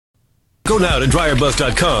Go now to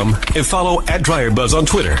dryerbuzz.com and follow @dryerbuzz on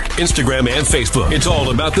Twitter, Instagram, and Facebook. It's all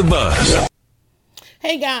about the buzz.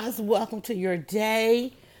 Hey guys, welcome to your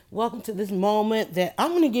day. Welcome to this moment that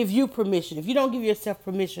I'm going to give you permission. If you don't give yourself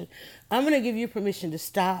permission, I'm going to give you permission to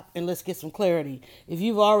stop and let's get some clarity. If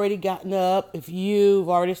you've already gotten up, if you've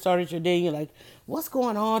already started your day, you're like, what's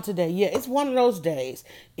going on today? Yeah, it's one of those days.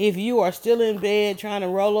 If you are still in bed trying to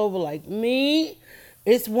roll over like me,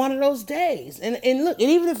 it's one of those days. And look, and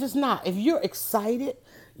even if it's not, if you're excited,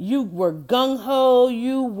 you were gung-ho,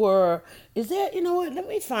 you know what? Let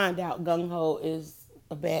me find out gung-ho is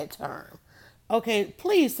a bad term. Okay,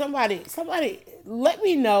 please, somebody, let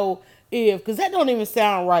me know because that don't even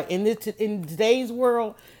sound right in today's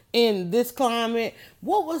world, in this climate.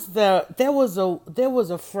 There was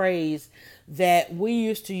a phrase that we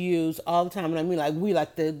used to use all the time, and I mean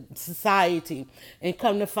like the society, and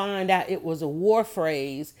come to find out it was a war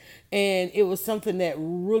phrase, and it was something that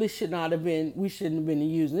really we shouldn't have been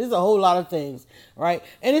using. There's a whole lot of things, right?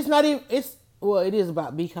 And it's not even, it is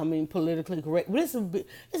about becoming politically correct, but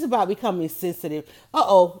it's about becoming sensitive.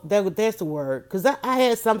 There's the word, because I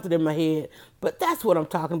had something in my head, but that's what I'm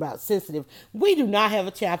talking about, sensitive. We do not have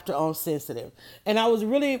a chapter on sensitive. And I was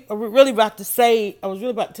really about to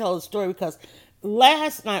tell a story because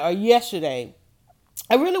last night or yesterday,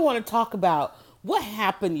 I really want to talk about what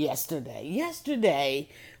happened yesterday. Yesterday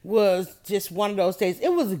was just one of those days.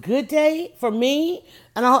 It was a good day for me,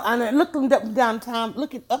 and I looking up and down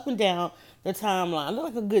the timeline. It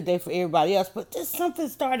looked like a good day for everybody else, but just something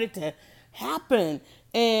started to happen.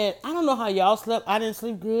 And I don't know how y'all slept. I didn't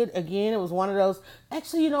sleep good. Again, it was one of those.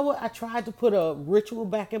 Actually, you know what? I tried to put a ritual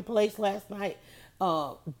back in place last night.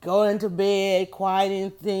 Going to bed,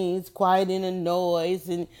 quieting the noise,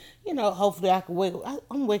 and hopefully I can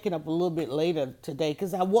I'm waking up a little bit later today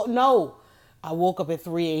because I woke up at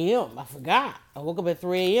 3 a.m. I forgot. I woke up at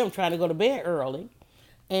 3 a.m. trying to go to bed early.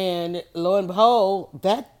 And lo and behold,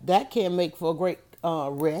 that can make for a great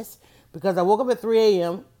rest because I woke up at 3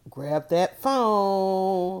 a.m., grabbed that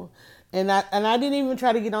phone, and I didn't even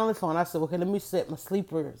try to get on the phone. I said, okay, let me set my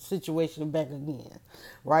sleeper situation back again,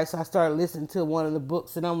 right? So I started listening to one of the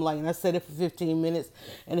books, and I set it for 15 minutes,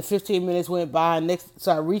 and the 15 minutes went by,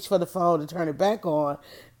 so I reached for the phone to turn it back on,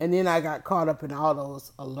 and then I got caught up in all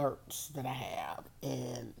those alerts that I have,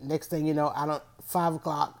 and next thing you know, 5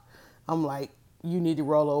 o'clock, I'm like, you need to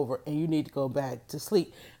roll over and you need to go back to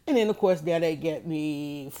sleep. And then, of course, there they get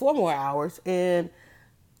me 4 more hours, and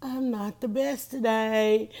I'm not the best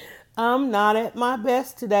today. I'm not at my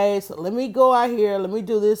best today. So let me go out here. Let me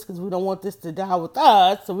do this because we don't want this to die with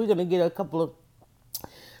us. So we're going to get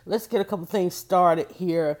let's get a couple things started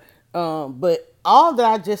here. But all that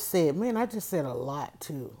I just said, man, I just said a lot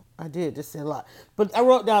too. I did just say a lot. But I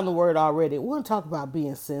wrote down the word already. We're going to talk about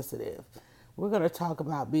being sensitive. We're going to talk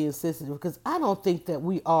about being sensitive because I don't think that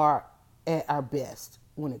we are at our best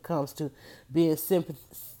when it comes to being sympathy.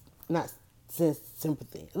 We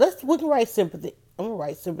can write sympathy. I'm going to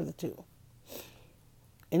write sympathy too.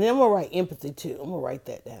 And then I'm going to write empathy too. I'm going to write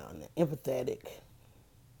that down. Empathetic.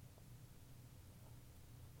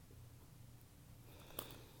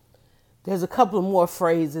 There's a couple of more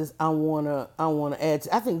phrases I wanna add.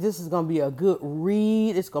 I think this is gonna be a good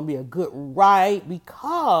read. It's gonna be a good write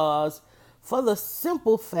because, for the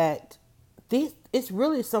simple fact, it's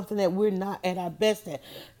really something that we're not at our best at.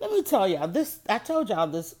 Let me tell y'all this. I told y'all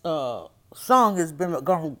this song has been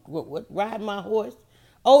going. Ride My Horse,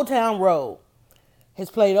 Old Town Road,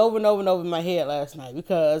 has played over and over and over in my head last night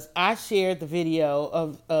because I shared the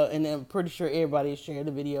video and I'm pretty sure everybody has shared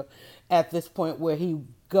the video at this point where he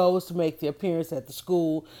goes to make the appearance at the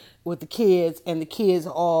school with the kids, and the kids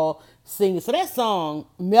are all singing. So that song,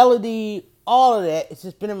 melody, all of that, it's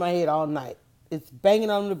just been in my head all night. It's banging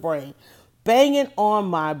on my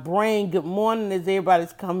brain. Good morning as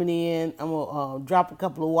everybody's coming in. I'm gonna drop a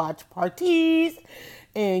couple of watch parties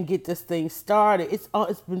and get this thing started. It's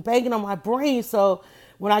been banging on my brain. So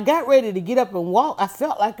when I got ready to get up and walk, I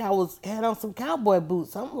felt like I had on some cowboy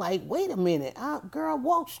boots. I'm like, wait a minute, girl,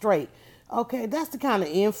 walk straight. Okay, that's the kind of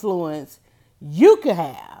influence you could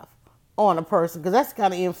have on a person because that's the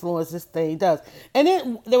kind of influence this thing does. And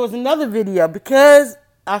then there was another video because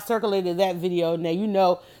I circulated that video. Now, you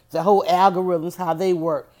know the whole algorithms, how they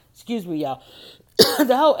work. Excuse me, y'all.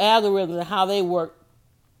 The whole algorithms and how they work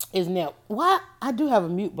is now. Why? I do have a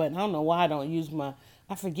mute button. I don't know why I don't use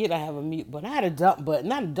I forget I have a mute button. I had a dump button.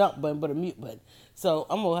 Not a dump button, but a mute button. So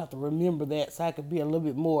I'm going to have to remember that so I could be a little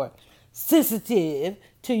bit more sensitive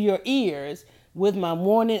to your ears with my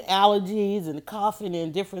morning allergies and coughing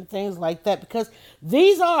and different things like that, because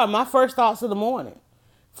these are my first thoughts of the morning.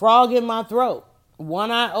 Frog in my throat,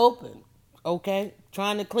 one eye open, okay?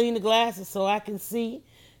 trying to clean the glasses so I can see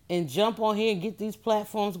and jump on here and get these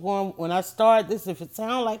platforms going. When I start this, if it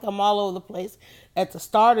sounds like I'm all over the place at the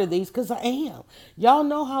start of these, because I am. Y'all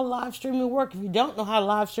know how live streaming work. If you don't know how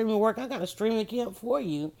live streaming work, I got a streaming camp for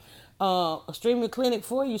you, a streaming clinic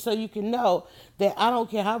for you, so you can know that I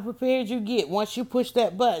don't care how prepared you get. Once you push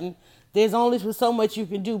that button, there's only so much you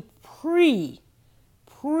can do pre-stream,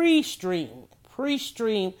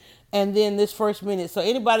 and then this first minute. So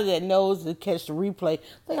anybody that knows to catch the replay,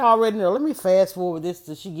 they already know. Let me fast forward this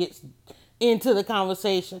till she gets into the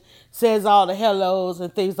conversation, says all the hellos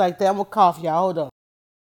and things like that. I'm gonna cough, y'all. Hold on.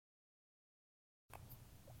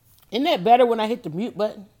 Isn't that better when I hit the mute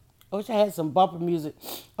button? I wish I had some bumper music.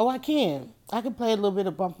 Oh, I can. I can play a little bit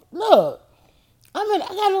of bumper. Look, I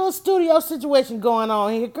got a little studio situation going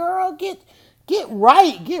on here, girl. Get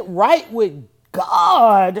right with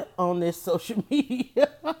God on this social media.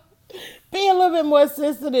 Be a little bit more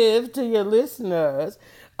sensitive to your listeners.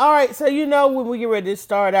 All right, so when we get ready to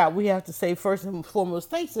start out, we have to say first and foremost,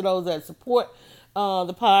 thanks to those that support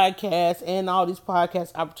the podcast and all these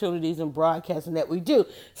podcast opportunities and broadcasting that we do.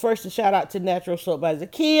 First, a shout out to Natural Soap by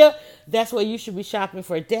Zakia. That's where you should be shopping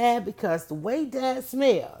for Dad, because the way Dad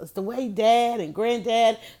smells, the way Dad and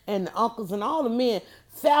Granddad and the uncles and all the men,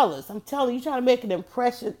 fellas, I'm telling you, trying to make an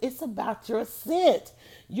impression, it's about your scent.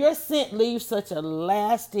 Your scent leaves such a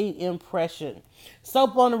lasting impression.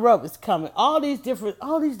 Soap on the Rub is coming. All these different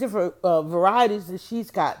varieties that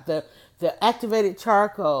she's got. The activated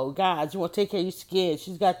charcoal, guys. You want to take care of your skin.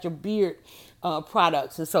 She's got your beard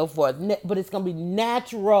products and so forth. But it's gonna be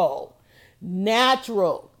natural.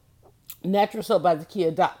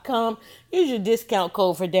 Naturalsoapbyzakia.com. Use your discount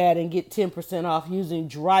code for Dad and get 10% off using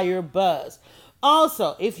Dryer Buzz.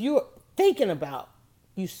 Also, if you're thinking about,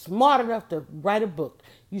 you smart enough to write a book,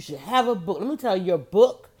 you should have a book. Let me tell you, your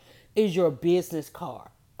book is your business card.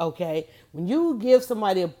 Okay? When you give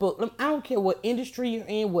somebody a book, I don't care what industry you're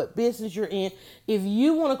in, what business you're in, if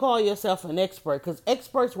you want to call yourself an expert, because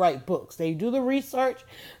experts write books. They do the research,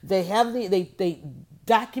 they have they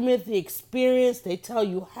document the experience, they tell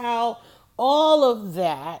you how. All of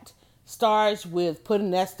that starts with putting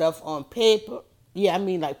that stuff on paper. Yeah, I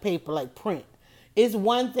mean like paper, like print. It's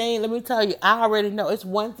one thing, let me tell you, I already know, it's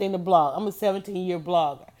one thing to blog. I'm a 17-year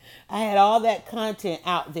blogger. I had all that content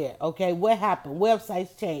out there, okay? What happened?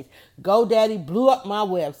 Websites changed. GoDaddy blew up my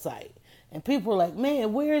website. And people were like,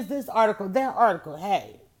 man, where is this article, that article?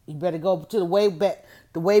 Hey, you better go to the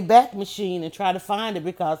Wayback Machine and try to find it,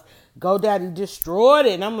 because GoDaddy destroyed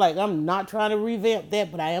it. And I'm like, I'm not trying to revamp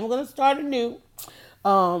that, but I am going to start anew.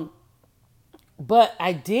 But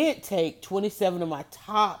I did take 27 of my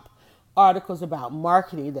top articles about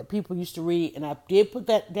marketing that people used to read, and I did put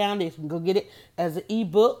that down there. You can go get it as an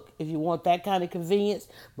ebook if you want that kind of convenience.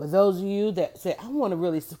 But those of you that say, I want to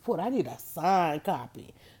really support, I need a signed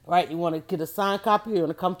copy, right? You want to get a signed copy, you want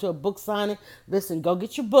to come to a book signing, listen, go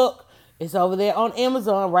get your book. It's over there on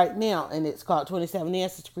Amazon right now, and it's called 27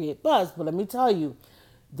 Answers to Create Buzz. But let me tell you,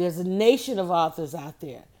 there's a nation of authors out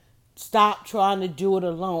there. Stop trying to do it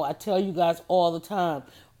alone. I tell you guys all the time,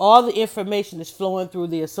 all the information is flowing through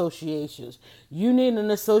the associations. You need an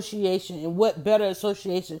association, and what better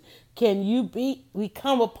association can you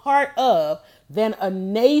become a part of than a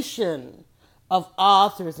nation of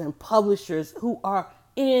authors and publishers who are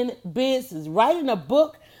in business? Writing a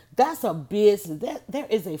book, that's a business. There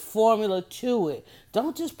is a formula to it.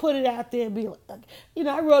 Don't just put it out there and be like,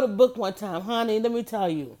 I wrote a book one time, honey, let me tell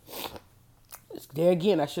you. There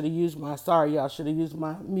again, I should have used my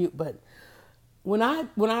mute button. When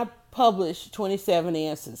I published 27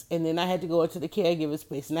 Answers, and then I had to go into the caregiver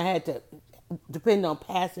space, and I had to depend on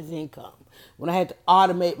passive income, when I had to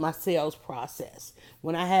automate my sales process,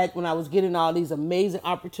 when I was getting all these amazing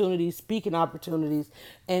opportunities, speaking opportunities,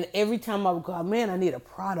 and every time I would go, man, I need a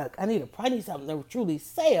product, I need something that would truly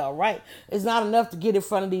sell, right? It's not enough to get in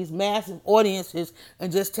front of these massive audiences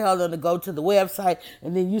and just tell them to go to the website,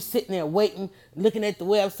 and then you sitting there waiting, looking at the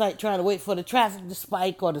website, trying to wait for the traffic to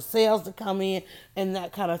spike or the sales to come in and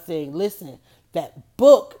that kind of thing. Listen, that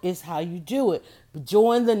book is how you do it.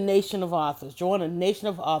 Join the nation of authors. Join a nation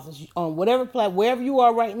of authors on whatever platform, wherever you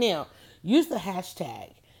are right now. Use the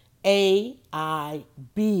hashtag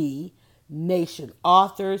AIB Nation,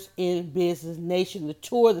 Authors in Business Nation.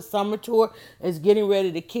 The summer tour is getting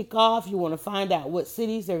ready to kick off. You want to find out what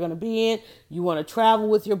cities they're going to be in. You want to travel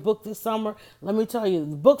with your book this summer. Let me tell you,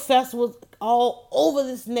 the book festivals all over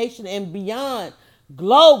this nation and beyond,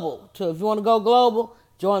 global. So if you want to go global,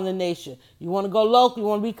 join the nation. You want to go local, you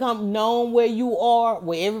want to become known where you are,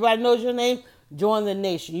 where everybody knows your name, join the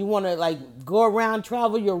nation. You want to go around,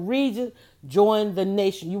 travel your region, join the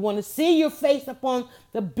nation. You want to see your face up on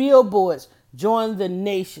the billboards, Join the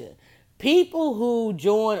nation. People who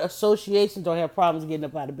join associations don't have problems getting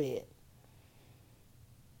up out of bed.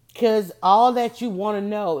 Because all that you want to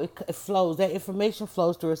know, it flows. That information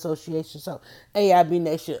flows through association. So, AIB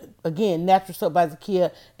Nation, again, Natural Soap by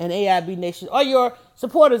Zakia and AIB Nation are your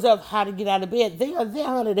supporters of how to get out of bed. They are there,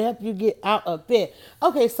 honey, to help you get out of bed.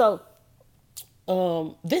 Okay, so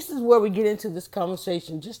this is where we get into this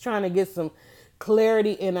conversation, just trying to get some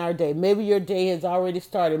clarity in our day. Maybe your day has already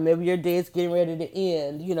started. Maybe your day is getting ready to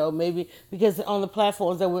end. Maybe because on the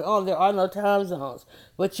platforms that we're on, there are no time zones.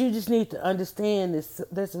 But you just need to understand this.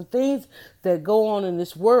 There's some things that go on in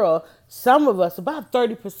this world. Some of us, about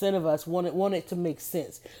 30% of us, want it to make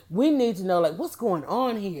sense. We need to know, like, what's going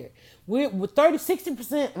on here. We're with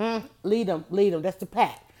 60%. Lead them. That's the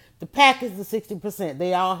pack. The pack is the 60%.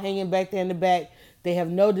 They all hanging back there in the back. They have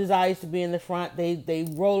no desires to be in the front. They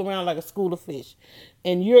roll around like a school of fish.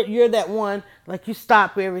 And you're that one, like, you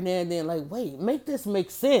stop every now and then, like, wait, make this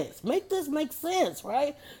make sense. Make this make sense,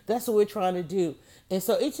 right? That's what we're trying to do. And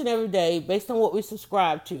so each and every day, based on what we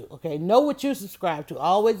subscribe to, okay, know what you subscribe to.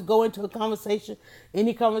 Always go into a conversation,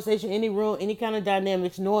 any room, any kind of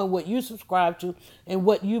dynamics, knowing what you subscribe to and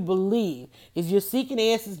what you believe. If you're seeking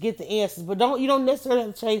answers, get the answers. But you don't necessarily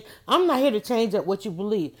have to change. I'm not here to change up what you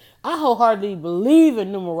believe. I wholeheartedly believe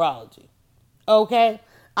in numerology. Okay?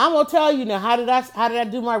 I'm gonna tell you now, how did I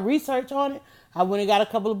do my research on it? I went and got a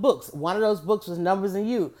couple of books. One of those books was Numbers and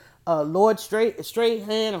You. Lord Straight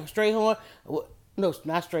Hand or Straight Horn. No,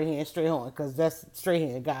 not Straight Hand, Straight Horn, because that's Straight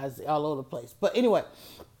Hand guys all over the place. But anyway,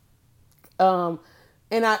 and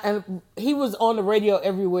he was on the radio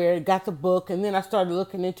everywhere. Got the book, and then I started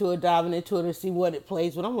looking into it, diving into it, to see what it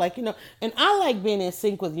plays. But I'm like, and I like being in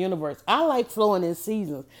sync with the universe. I like flowing in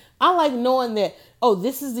seasons. I like knowing that, oh,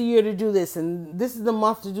 this is the year to do this, and this is the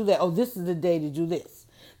month to do that. Oh, this is the day to do this.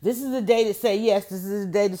 This is the day to say yes. This is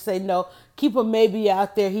the day to say no. Keep a maybe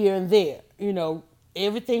out there, here and there.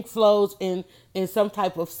 Everything flows in some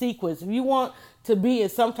type of sequence. If you want to be in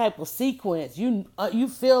some type of sequence, you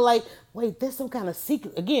feel like, wait, there's some kind of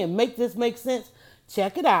sequence. Again, make this make sense.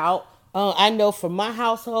 Check it out. I know for my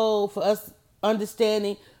household, for us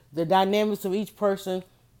understanding the dynamics of each person,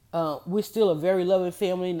 we're still a very loving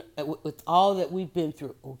family with all that we've been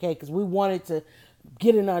through, okay? Because we wanted to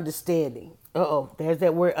get an understanding. There's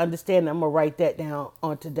that word understanding. I'm going to write that down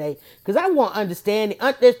on today because I want understanding.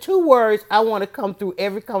 There's two words I want to come through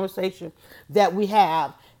every conversation that we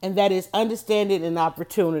have, and that is understanding and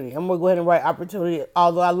opportunity. I'm going to go ahead and write opportunity,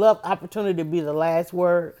 although I love opportunity to be the last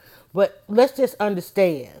word. But let's just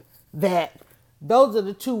understand that those are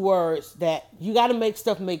the two words that you got to make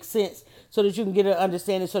stuff make sense so that you can get an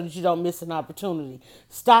understanding, so that you don't miss an opportunity.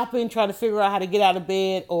 Stopping, trying to figure out how to get out of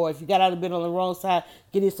bed, or if you got out of bed on the wrong side,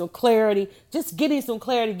 getting some clarity. Just getting some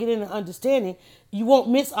clarity, getting an understanding. You won't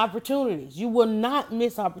miss opportunities. You will not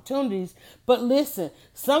miss opportunities. But listen,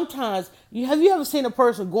 sometimes, have you ever seen a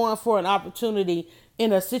person going for an opportunity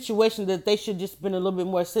in a situation that they should just been a little bit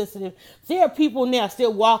more sensitive? There are people now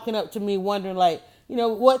still walking up to me wondering, like,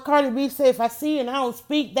 what Cardi B said, if I see you and I don't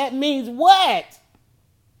speak, that means what?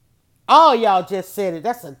 All y'all just said it.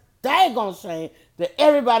 That's a daggone shame that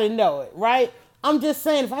everybody know it, right? I'm just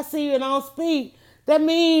saying, if I see you and I don't speak, that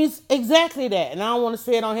means exactly that. And I don't want to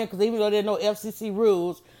say it on here because even though there are no FCC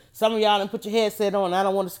rules, some of y'all done put your headset on. I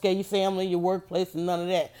don't want to scare your family, your workplace, and none of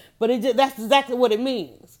that. But that's exactly what it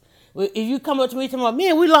means. If you come up to me talking about,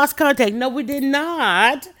 man, we lost contact. No, we did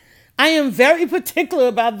not. I am very particular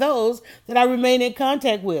about those that I remain in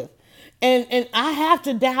contact with. And I have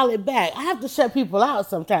to dial it back. I have to shut people out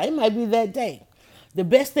sometimes. It might be that day. The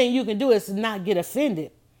best thing you can do is to not get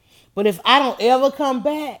offended. But if I don't ever come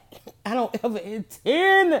back, I don't ever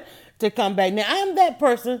intend to come back. Now, I'm that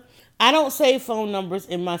person. I don't save phone numbers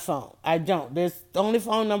in my phone. I don't. There's only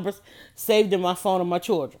phone numbers saved in my phone of my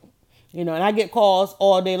children. And I get calls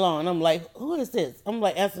all day long. I'm like, who is this? I'm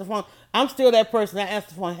like, answer the phone. I'm still that person. I answer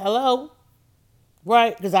the phone, hello?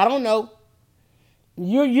 Right? Because I don't know.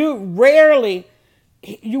 You rarely,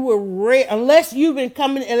 unless you've been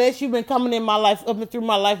coming in my life, up and through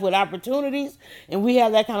my life with opportunities, and we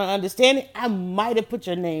have that kind of understanding, I might have put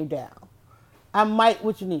your name down. I might.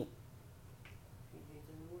 What you need?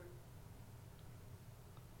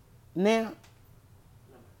 Now,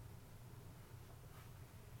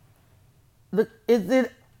 look,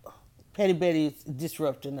 Petty Betty is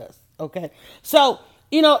disrupting us. Okay, so.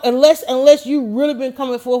 Unless you really been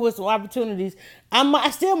coming forward with some opportunities,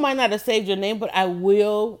 I still might not have saved your name, but I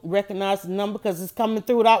will recognize the number because it's coming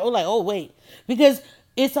through. We're like, oh, wait. Because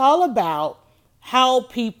it's all about how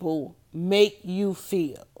people make you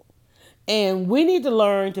feel. And we need to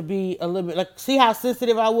learn to be a little bit, like, see how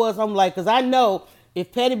sensitive I was? I'm like, because I know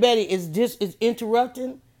if Petty Betty is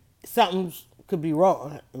interrupting, something could be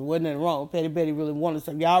wrong. It wasn't nothing wrong. Petty Betty really wanted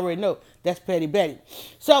something. Y'all already know that's Petty Betty.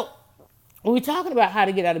 So when we're talking about how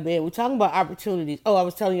to get out of bed, we're talking about opportunities. Oh, I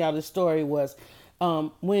was telling y'all the story was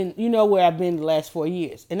when you know where I've been the last 4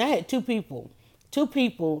 years, and I had two people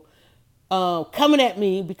coming at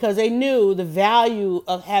me because they knew the value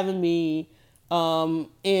of having me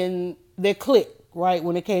in their clique, right?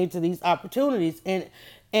 When it came to these opportunities, and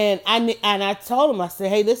I told them, I said,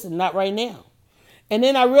 hey, listen, not right now. And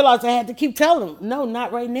then I realized I had to keep telling them, no,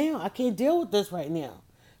 not right now. I can't deal with this right now,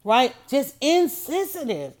 right? Just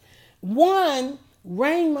insensitive. One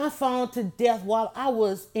rang my phone to death while I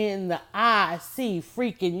was in the IC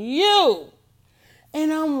freaking you.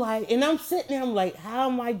 And I'm like, and I'm sitting there, I'm like, how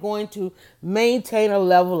am I going to maintain a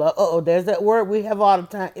level of, there's that word we have all the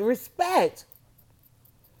time, respect.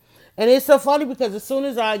 And it's so funny because as soon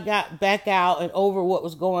as I got back out and over what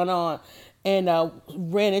was going on and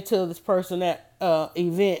ran into this person at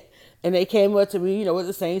event and they came up to me, with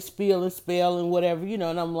the same spiel and spell and whatever,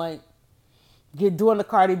 and I'm like, doing the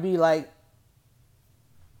Cardi B like,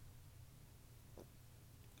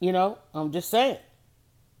 I'm just saying,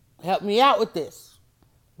 help me out with this,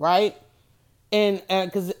 right? And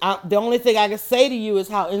because the only thing I can say to you is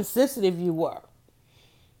how insensitive you were.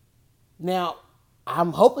 Now,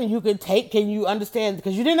 I'm hoping can you understand,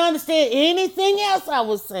 because you didn't understand anything else I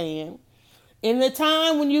was saying. In the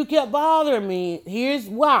time when you kept bothering me, here's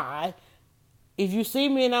why. If you see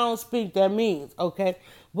me and I don't speak, that means, okay?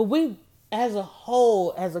 But we, as a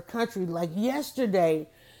whole, as a country, like yesterday,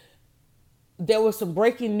 there was some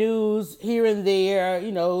breaking news here and there,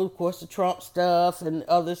 of course, the Trump stuff and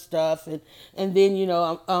other stuff. And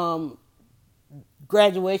then,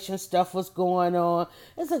 graduation stuff was going on.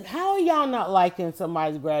 It's like, how are y'all not liking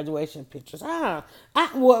somebody's graduation pictures? And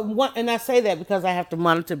I say that because I have to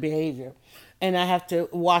monitor behavior. And I have to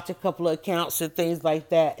watch a couple of accounts and things like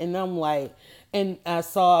that. And I'm like, and I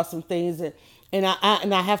saw some things, and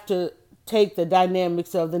I have to take the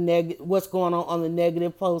dynamics of the what's going on the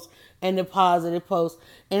negative post and the positive post,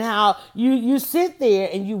 and how you sit there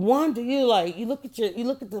and you wonder, you look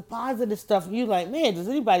at the positive stuff and you like, man, does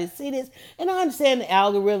anybody see this? And I understand the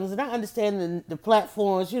algorithms and I understand the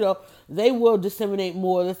platforms, they will disseminate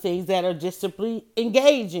more of the things that are just simply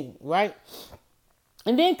engaging, right?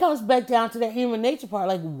 And then it comes back down to that human nature part,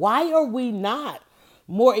 like, why are we not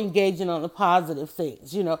more engaging on the positive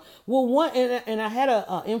things, Well, and I had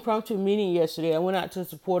an impromptu meeting yesterday. I went out to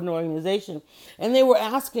support an organization, and they were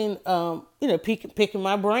asking, picking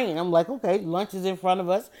my brain. I'm like, okay, lunch is in front of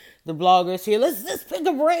us. The bloggers here, let's pick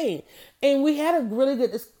a brain. And we had a really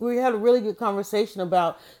good conversation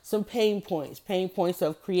about some pain points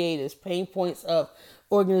of creators, pain points of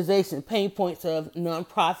organizations, pain points of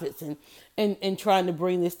nonprofits, and trying to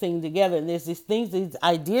bring this thing together. And there's these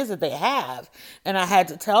ideas that they have. And I had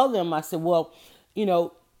to tell them, I said, well,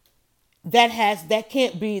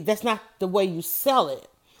 that's not the way you sell it,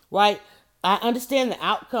 right? I understand the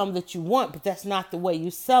outcome that you want, but that's not the way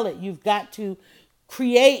you sell it. You've got to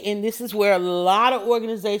create, and this is where a lot of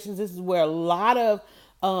organizations, this is where a lot of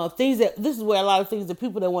things that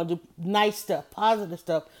people that want to do nice stuff, positive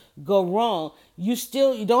stuff, go wrong. You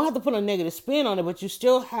don't have to put a negative spin on it, but you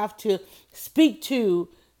still have to speak to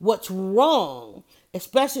what's wrong,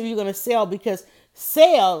 especially if you're going to sell, because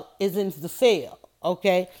sell isn't the fail,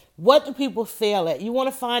 okay? What do people fail at? You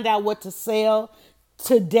want to find out what to sell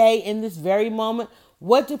today in this very moment?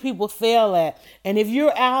 What do people fail at? And if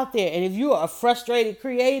you're out there and if you are a frustrated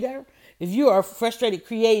creator, if you are a frustrated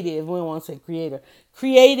creative, we don't want to say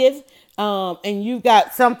creative, and you've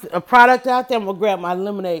got a product out there, I'm going to grab my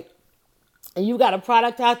lemonade, and you've got a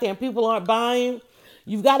product out there and people aren't buying,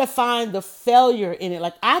 you've got to find the failure in it.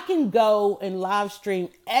 Like, I can go and live stream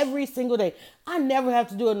every single day. I never have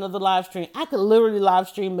to do another live stream. I could literally live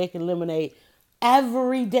stream making lemonade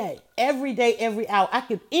every day, every hour. I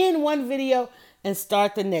could end one video and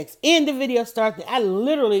start the next. End the video, I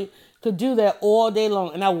literally could do that all day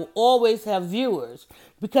long, and I will always have viewers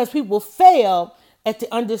because people fail at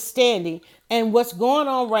the understanding. And what's going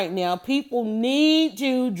on right now, people need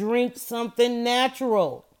to drink something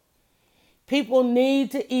natural. People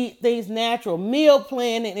need to eat things natural. Meal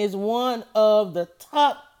planning is one of the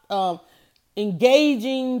top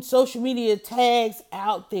engaging social media tags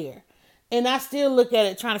out there. And I still look at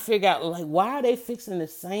it trying to figure out, like, why are they fixing the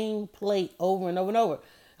same plate over and over and over?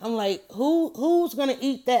 I'm like, who's going to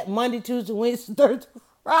eat that Monday, Tuesday, Wednesday, Thursday,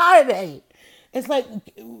 Friday? It's like,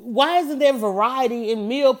 why isn't there variety in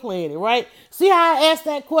meal planning, right? See how I asked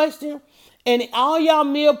that question? And all y'all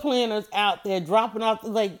meal planners out there dropping out,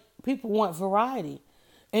 like, people want variety.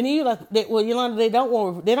 And then you like, well, Yolanda, they don't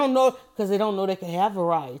know because they don't know they can have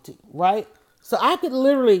variety, right? So I could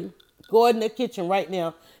literally go in the kitchen right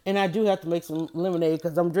now, and I do have to make some lemonade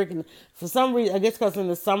because I'm drinking. For some reason, I guess because in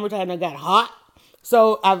the summertime it got hot,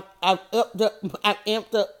 so I've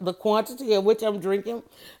amped up the quantity of which I'm drinking,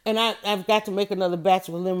 and I've got to make another batch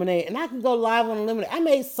of lemonade, and I can go live on the lemonade. I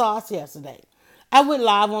made sauce yesterday. I went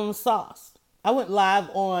live on the sauce. I went live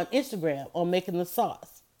on Instagram on making the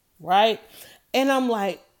sauce, right? And I'm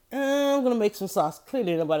like, I'm gonna make some sauce.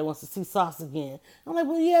 Clearly, nobody wants to see sauce again. I'm like,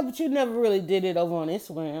 well, yeah, but you never really did it over on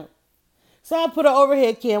Instagram. So I put an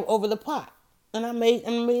overhead cam over the pot, and I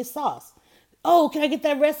made sauce. Oh, can I get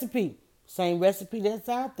that recipe? Same recipe that's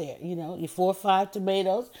out there. You know, your 4 or 5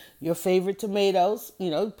 tomatoes, your favorite tomatoes. You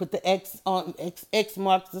know, put the X on X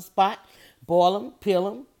marks the spot. Boil them, peel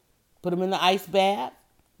them, put them in the ice bath,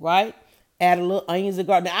 right? Add a little onions and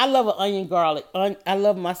garlic. Now, I love an onion garlic. I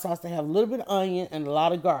love my sauce to have a little bit of onion and a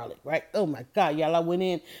lot of garlic, right? Oh my God,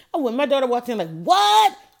 y'all, my daughter walked in like,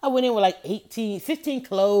 what? I went in with like 15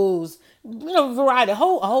 cloves, variety, a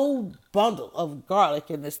whole bundle of garlic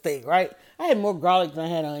in this thing, right? I had more garlic than I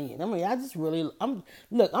had onion. I mean,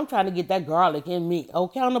 I'm trying to get that garlic in me.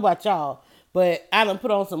 Okay, I don't know about y'all, but I done put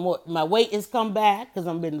on some more. My weight has come back because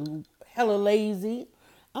I've been hella lazy.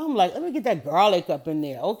 I'm like, let me get that garlic up in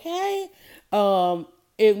there, okay?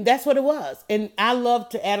 And that's what it was. And I love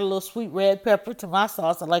to add a little sweet red pepper to my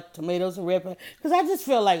sauce. I like tomatoes and red pepper because I just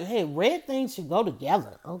feel like, hey, red things should go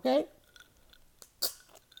together, okay?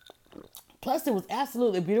 Plus, it was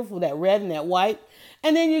absolutely beautiful, that red and that white.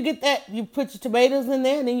 And then you put your tomatoes in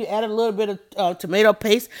there, and then you add a little bit of tomato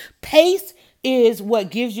paste. Paste is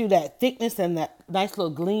what gives you that thickness and that nice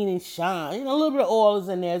little gleam and shine. A little bit of oil is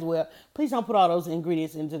in there as well. Please don't put all those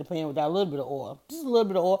ingredients into the pan without a little bit of oil. Just a little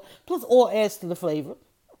bit of oil. Plus, oil adds to the flavor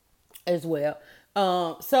as well.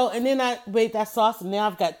 And then I made that sauce, and now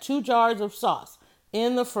I've got 2 jars of sauce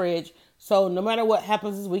in the fridge. So no matter what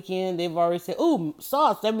happens this weekend, they've already said, ooh,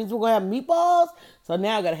 sauce, that means we're going to have meatballs. So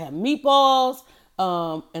now I got to have meatballs.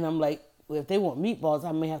 And I'm like, well, if they want meatballs,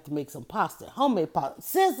 I may have to make some pasta, homemade pasta.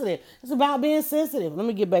 Sensitive. It's about being sensitive. Let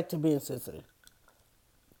me get back to being sensitive.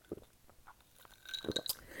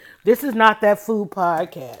 This is not that food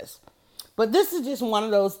podcast. But this is just one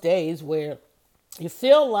of those days where you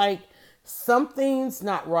feel like something's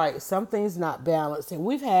not right, something's not balanced, and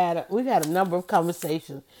we've had a number of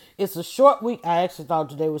conversations. It's a short week. I actually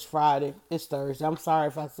thought today was Friday. It's Thursday. I'm sorry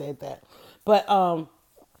if I said that, but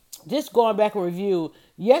just going back and review.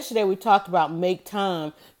 Yesterday we talked about make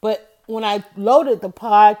time, but when I loaded the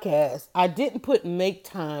podcast, I didn't put make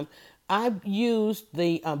time. I used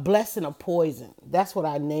the blessing of poison. That's what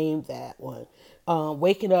I named that one.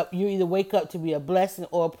 Waking up, you either wake up to be a blessing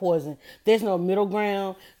or a poison. There's no middle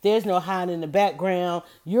ground. There's no hiding in the background.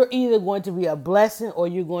 You're either going to be a blessing or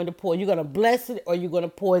you're going to poison. You're going to bless it or you're going to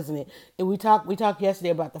poison it. And we talked yesterday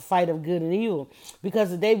about the fight of good and evil, because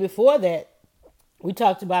the day before that, we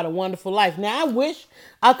talked about a wonderful life. Now, I wish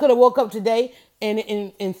I could have woke up today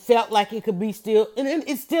and felt like it could be still, and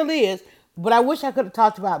it still is, but I wish I could have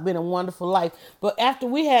talked about being a wonderful life. But after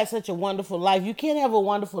we had such a wonderful life, you can't have a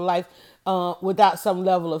wonderful life without some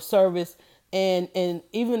level of service. And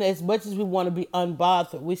even as much as we want to be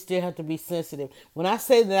unbothered, we still have to be sensitive. When I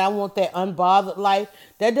say that I want that unbothered life,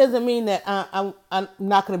 that doesn't mean that I'm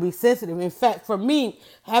not going to be sensitive. In fact, for me,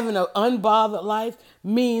 having an unbothered life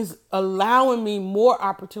means allowing me more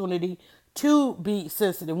opportunity to be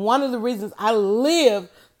sensitive. One of the reasons I live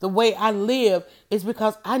the way I live is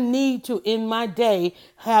because I need to, in my day,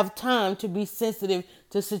 have time to be sensitive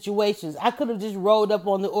to situations. I could have just rolled up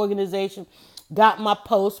on the organization, got my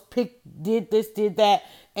post, did this, did that,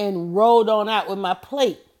 and rolled on out with my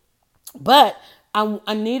plate. But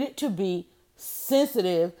I needed to be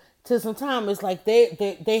sensitive to some time. It's like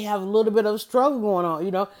they have a little bit of a struggle going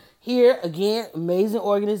on. Here, again, amazing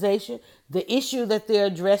organization. The issue that they're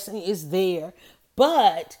addressing is there.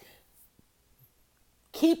 But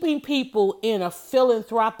keeping people in a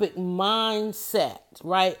philanthropic mindset,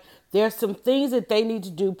 right? There's some things that they need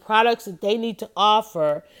to do, products that they need to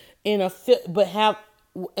offer in a philanthropic.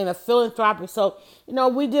 So,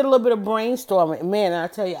 we did a little bit of brainstorming. Man, I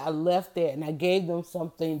tell you, I left there and I gave them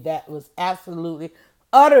something that was absolutely,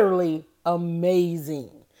 utterly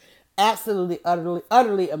amazing. Absolutely, utterly,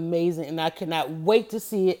 utterly amazing. And I cannot wait to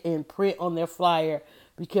see it in print on their flyer,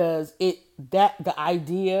 because the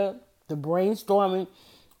idea, the brainstorming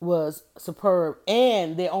was superb.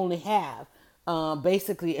 And they only have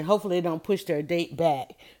Basically, and hopefully they don't push their date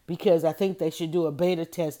back, because I think they should do a beta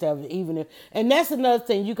test of it, even if, and that's another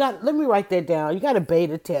thing, let me write that down. You got to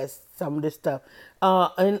beta test some of this stuff.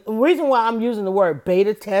 And the reason why I'm using the word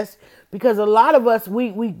beta test, because a lot of us,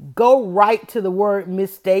 we go right to the word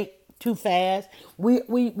mistake too fast.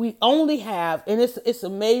 We only have, and it's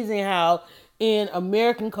amazing how in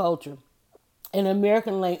American culture, in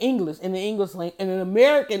American English, in the English language, in an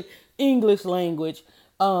American English language,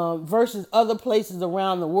 versus other places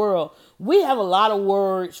around the world, we have a lot of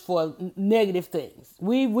words for negative things.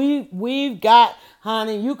 We've got,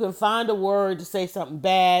 honey, you can find a word to say something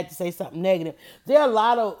bad, to say something negative. There are a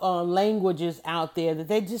lot of languages out there that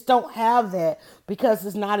they just don't have that, because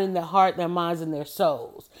it's not in their heart, their minds, and their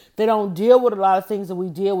souls. They don't deal with a lot of things that we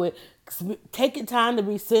deal with. Taking time to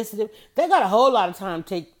be sensitive. They got a whole lot of time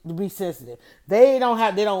to be sensitive. They don't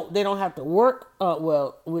have to work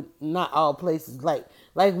with not all places like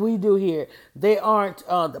we do here. They aren't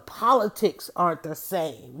the politics aren't the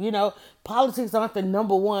same. Politics aren't the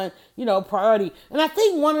number one priority. And I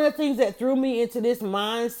think one of the things that threw me into this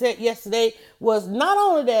mindset yesterday was not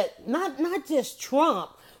only that, not just Trump,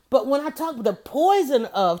 but when I talked the poison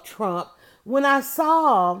of Trump, when I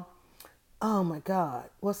saw, oh my God,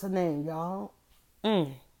 what's her name, y'all?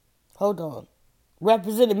 Hold on.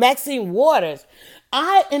 Representative Maxine Waters.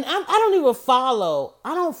 I don't even follow.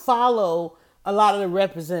 I don't follow a lot of the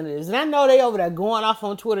representatives, and I know they over there going off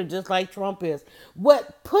on Twitter just like Trump is.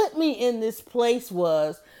 What put me in this place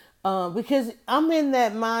was because I'm in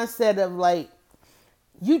that mindset of like,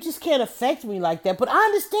 you just can't affect me like that. But I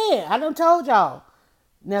understand. I done told y'all.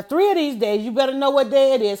 Now, 3 of these days, you better know what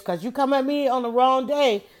day it is, because you come at me on the wrong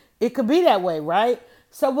day, it could be that way, right?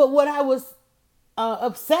 So, but what I was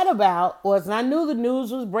upset about was, and I knew the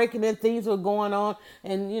news was breaking and things were going on,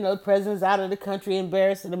 and the president's out of the country,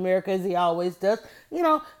 embarrassing America as he always does, and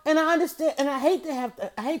I understand, and I hate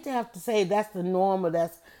to have to say that's the norm, or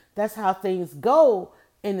that's how things go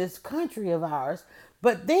in this country of ours.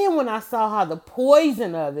 But then when I saw how the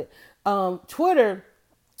poison of it, Twitter,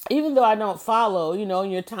 even though I don't follow, in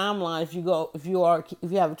your timeline, if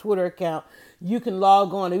you have a Twitter account, you can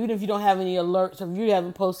log on. Even if you don't have any alerts, or if you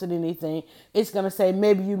haven't posted anything, it's going to say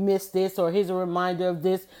maybe you missed this, or here's a reminder of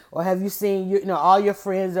this, or have you seen all your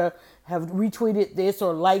friends have retweeted this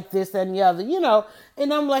or liked this and the other,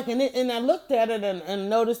 And I'm like, and I looked at it and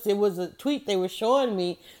noticed it was a tweet they were showing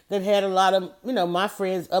me that had a lot of, my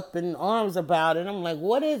friends up in arms about it. I'm like,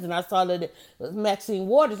 what is it? And I saw that it was Maxine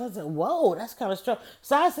Waters. I said, whoa, that's kind of strong.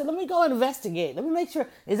 So I said, let me go investigate. Let me make sure,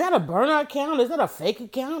 is that a burner account? Is that a fake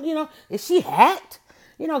account? Is she hacked?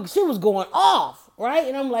 She was going off, right?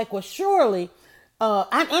 And I'm like, well, surely,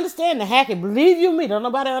 I understand the hacking. Believe you me, don't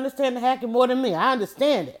nobody understand the hacking more than me. I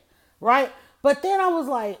understand it, right? But then I was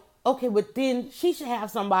like, okay, but then she should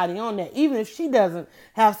have somebody on that. Even if she doesn't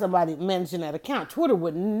have somebody managing that account, Twitter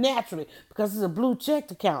would naturally, because it's a blue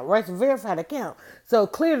checked account, right? It's a verified account. So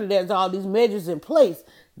clearly there's all these measures in place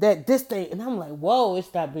that this thing, and I'm like, whoa,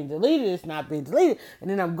 it's not being deleted, it's not being deleted. And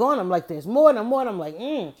then I'm like, there's more and more, and I'm like,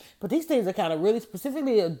 but these things are kind of really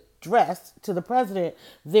specifically addressed to the president.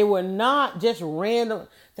 They were not just random,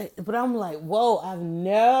 but I'm like, whoa, I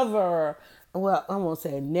won't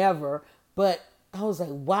say never, but I was like,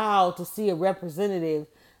 wow, to see a representative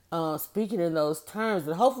speaking in those terms.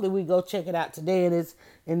 And hopefully we go check it out today,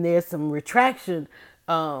 and there's some retraction.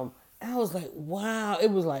 I was like, wow,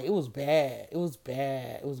 it was bad. It was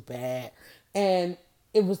bad. And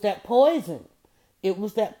it was that poison. It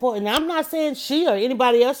was that poison. Now, I'm not saying she or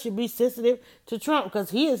anybody else should be sensitive to Trump, because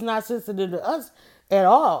he is not sensitive to us at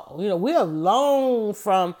all. We are long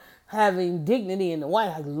from having dignity in the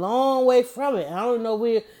White House, long way from it. And I don't know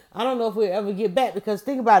if we'll ever get back, because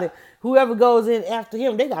think about it, whoever goes in after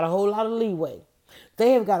him, they got a whole lot of leeway.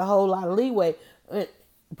 They have got a whole lot of leeway.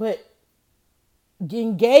 But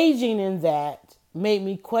engaging in that made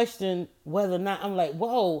me question whether or not, I'm like,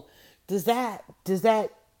 whoa, does that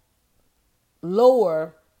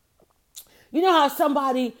lower,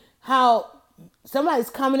 how somebody's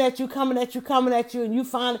coming at you, and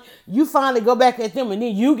you finally go back at them, and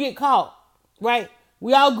then you get caught, right?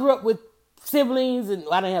 We all grew up with siblings, and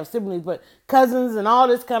I didn't have siblings, but cousins and all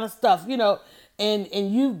this kind of stuff, and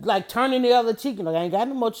you like turning the other cheek, and like, I ain't got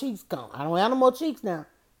no more cheeks. I don't have no more cheeks now.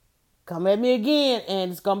 Come at me again,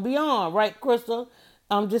 and it's gonna be on, right, Crystal?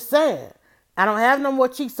 I'm just saying, I don't have no more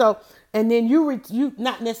cheeks. So, and then you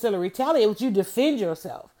not necessarily retaliate, but you defend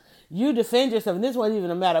yourself. And this wasn't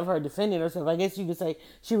even a matter of her defending herself. I guess you could say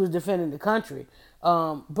she was defending the country.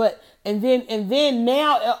 And then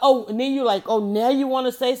you're like, oh, now you want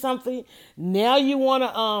to say something. Now you want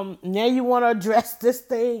to address this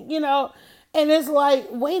thing, And it's like,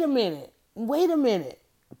 wait a minute. wait a minute.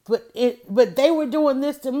 But they were doing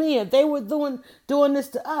this to me, and they were doing this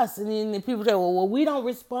to us, and then the people say, well, we don't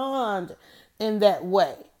respond in that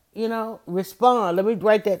way. Respond. Let me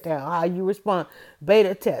write that down. How you respond.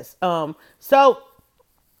 Beta test. Oh,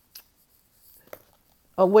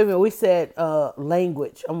 wait a minute. We said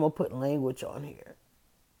language. I'm gonna put language on here.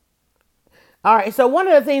 All right. So one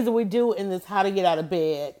of the things that we do in this how to get out of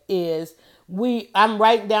bed is I'm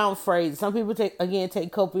writing down phrases. Some people take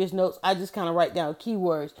copious notes. I just kind of write down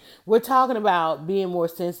keywords. We're talking about being more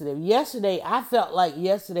sensitive. I felt like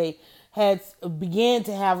yesterday began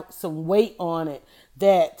to have some weight on it,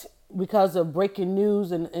 that because of breaking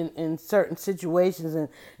news and in certain situations, and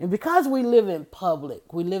because we live in public,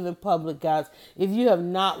 guys. If you have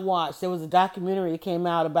not watched, there was a documentary that came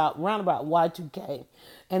out about Y2K,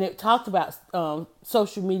 and it talked about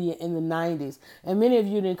social media in the 90s, and many of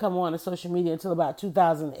you didn't come on to social media until about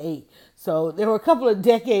 2008. So there were a couple of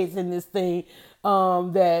decades in this thing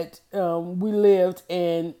that we lived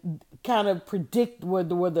and kind of were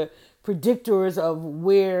the predictors of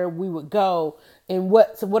where we would go. And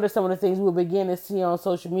what are some of the things we'll begin to see on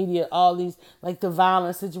social media? All these, like the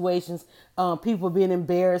violent situations, people being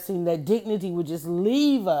embarrassing, that dignity would just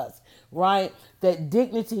leave us, right? That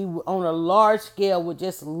dignity on a large scale would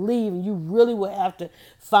just leave, and you really would have to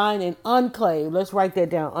find an enclave. Let's write that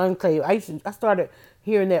down, enclave. I started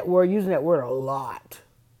hearing that word, using that word a lot.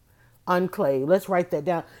 Enclave. Let's write that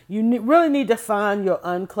down. Really need to find your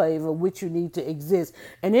enclave of which you need to exist.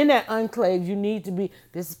 And in that enclave, you need to be,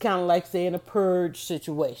 this is kind of like saying a purge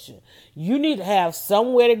situation. You need to have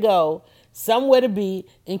somewhere to go, somewhere to be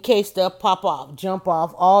in case stuff pop off, jump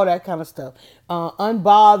off, all that kind of stuff.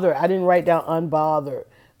 Unbothered. I didn't write down unbothered.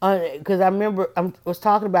 Because I remember I was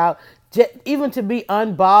talking about even to be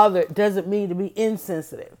unbothered doesn't mean to be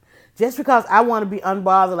insensitive. Just because I want to be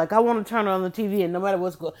unbothered, like I want to turn on the TV and no matter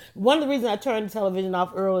what's going on. One of the reasons I turned the television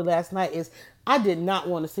off early last night is I did not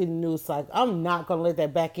want to see the news cycle. I'm not going to let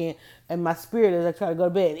that back in my spirit as I try to go to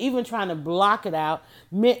bed. Even trying to block it out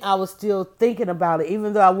meant I was still thinking about it,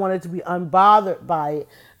 even though I wanted to be unbothered by it.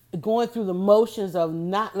 Going through the motions of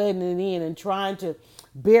not letting it in and trying to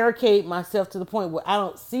barricade myself to the point where I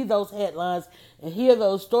don't see those headlines and hear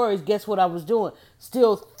those stories. Guess what I was doing?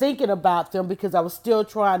 Still thinking about them because I was still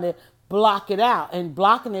trying to block it out. And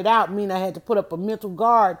blocking it out mean I had to put up a mental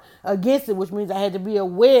guard against it, which means I had to be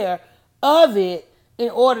aware of it in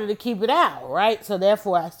order to keep it out, right? So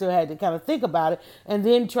therefore I still had to kind of think about it, and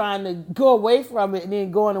then trying to go away from it and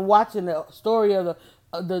then going and watching the story of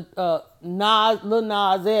Lil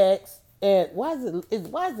Nas X. And why is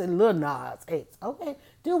it Lil Nas X? Okay,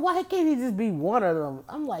 dude, why can't he just be one of them?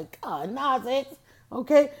 I'm like, God, Nas X,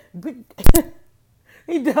 okay.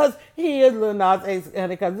 He is Lil Nas X,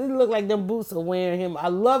 because it look like them boots are wearing him. I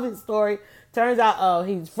love his story. Turns out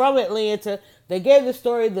he's from Atlanta. They gave the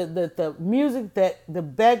story, the music, the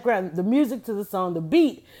background, the music to the song, the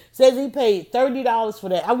beat, says he paid $30 for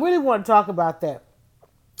that. I really want to talk about that,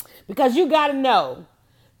 because you got to know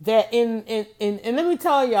that and let me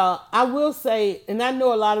tell y'all, I will say, and I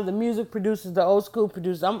know a lot of the music producers, the old school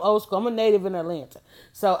producers. I'm old school. I'm a native in Atlanta.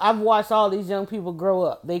 So I've watched all these young people grow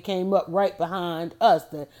up. They came up right behind us.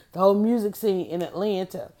 The whole music scene in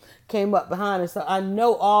Atlanta came up behind us. So I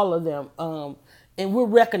know all of them. And we're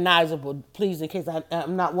recognizable, please, in case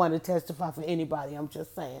I'm not one to testify for anybody. I'm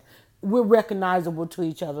just saying. We're recognizable to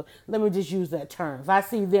each other. Let me just use that term. If I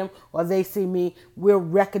see them or they see me, we're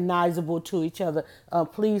recognizable to each other.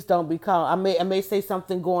 Please don't be called. I may say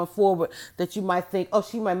something going forward that you might think, oh,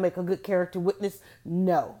 she might make a good character witness.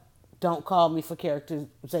 No, don't call me for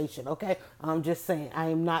characterization, okay? I'm just saying I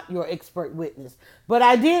am not your expert witness. But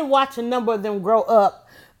I did watch a number of them grow up.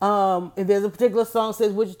 If there's a particular song that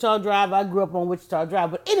says Wichita Drive, I grew up on Wichita Drive.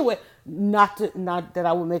 But anyway, not that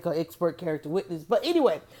I would make an expert character witness. But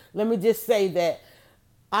anyway, let me just say that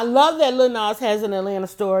I love that Lil Nas has an Atlanta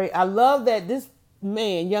story. I love that this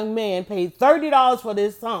young man, paid $30 for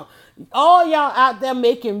this song. All y'all out there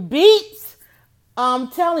making beats, I'm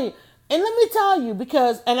telling you. And let me tell you,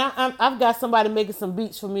 because, and I've got somebody making some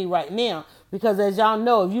beats for me right now, because as y'all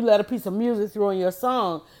know, if you let a piece of music through on your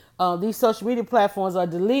song, these social media platforms are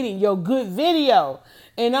deleting your good video.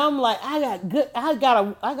 And I'm like, I got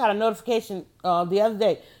a notification the other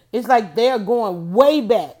day. It's like they're going way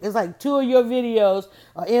back. It's like 2 of your videos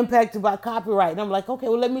are impacted by copyright. And I'm like, okay,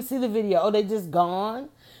 well, let me see the video. Oh, they just gone?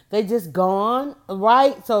 They just gone,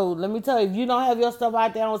 right? So let me tell you, if you don't have your stuff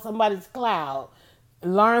out there on somebody's cloud,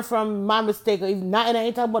 learn from my mistake. And I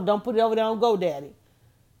ain't talking about don't put it over there on GoDaddy,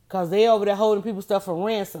 because they over there holding people's stuff for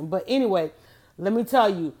ransom. But anyway, let me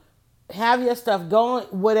tell you, have your stuff going,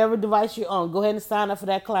 whatever device you're on. Go ahead and sign up for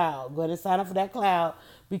that cloud.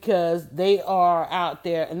 because they are out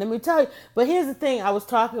there. And let me tell you, but here's the thing. I was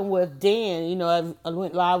talking with Dan, I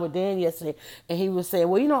went live with Dan yesterday, and he was saying,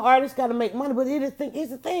 well, artists got to make money. But here's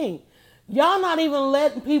the thing. Y'all not even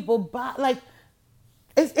letting people buy, like,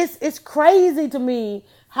 it's crazy to me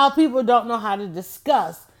how people don't know how to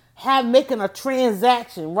discuss making a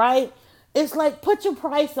transaction, right? It's like, put your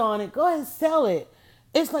price on it, go ahead and sell it.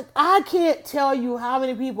 It's like, I can't tell you how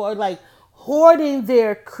many people are like hoarding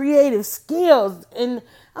their creative skills, and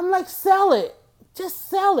I'm like, sell it, just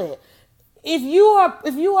sell it. If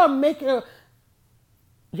you are making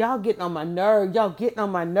y'all getting on my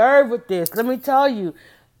nerve with this. Let me tell you,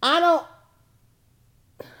 hold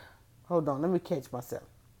on, let me catch myself.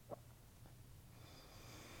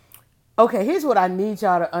 Okay, here's what I need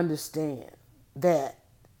y'all to understand. That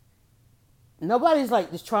nobody's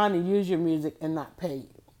like just trying to use your music and not pay you.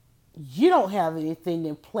 You don't have anything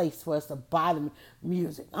in place for us to buy the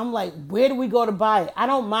music. I'm like, where do we go to buy it? I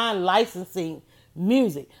don't mind licensing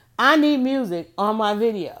music. I need music on my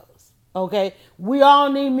videos. Okay? We all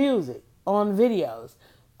need music on videos.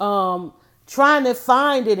 Trying to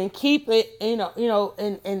find it and keep it,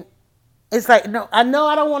 and it's like, no, I know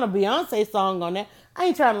I don't want a Beyonce song on there. I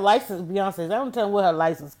ain't trying to license Beyonce. I don't tell them what her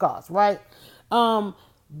license costs, right?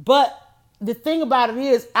 But the thing about it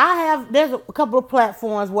is, there's a couple of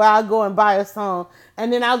platforms where I go and buy a song,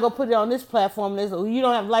 and then I'll go put it on this platform, and they say, well, you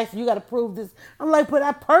don't have a license, you got to prove this. I'm like, but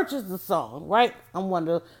I purchased the song, right? I'm one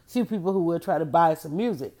of the few people who will try to buy some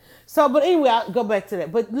music. So, but anyway, I'll go back to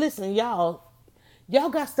that. But listen, y'all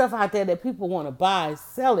got stuff out there that people want to buy.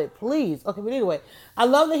 Sell it, please. Okay, but anyway, I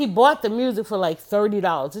love that he bought the music for like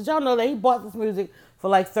 $30. Did y'all know that he bought this music for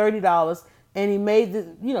like $30, and he made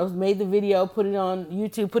the video, put it on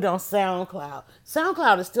YouTube, put it on SoundCloud.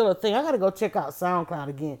 SoundCloud is still a thing. I got to go check out SoundCloud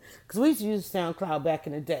again, because we used to use SoundCloud back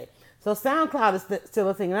in the day. So SoundCloud is still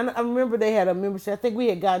a thing. And I remember they had a membership. I think we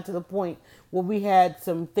had gotten to the point where we had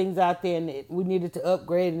some things out there and we needed to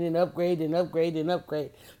upgrade and then upgrade and upgrade and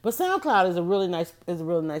upgrade. But SoundCloud is a really nice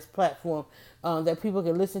platform that people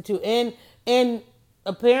can listen to, and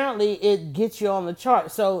apparently it gets you on the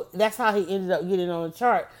chart. So that's how he ended up getting on the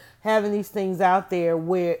chart, having these things out there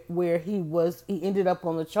where he ended up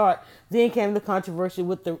on the chart. Then came the controversy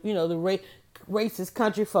with the racist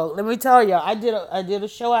country folk. Let me tell y'all, I did a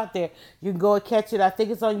show out there. You can go and catch it. I think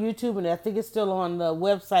it's on YouTube, and I think it's still on the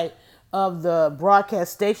website of the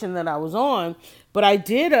broadcast station that I was on. But I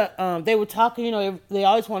did they were talking, they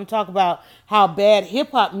always want to talk about how bad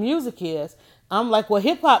hip hop music is. I'm like, well,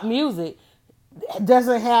 hip hop music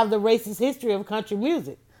doesn't have the racist history of country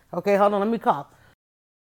music. Okay, hold on, let me cough.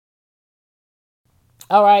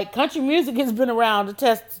 All right, country music has been around to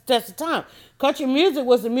test of time. Country music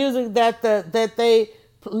was the music that they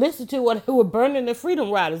listened to when who were burning the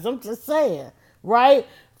Freedom Riders. I'm just saying, right?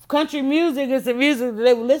 Country music is the music that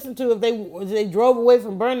they would listen to if they drove away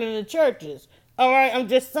from burning the churches. All right, I'm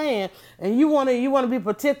just saying. And you want to be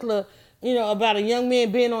particular, about a young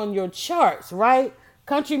man being on your charts, right?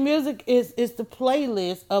 Country music is the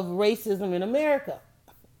playlist of racism in America.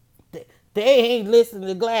 They ain't listening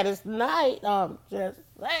to Gladys Knight. I'm just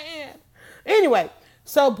saying. Anyway,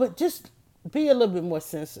 but just be a little bit more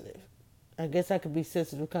sensitive. I guess I could be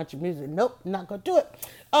sensitive to country music. Nope, not gonna do it.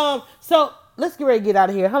 So let's get ready to get out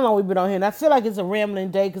of here. How long we been on here? And I feel like it's a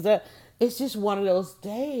rambling day because it's just one of those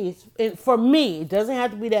days. And for me, it doesn't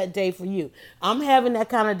have to be that day for you. I'm having that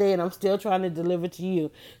kind of day, and I'm still trying to deliver to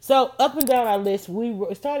you. So up and down our list, we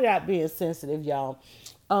started out being sensitive, y'all.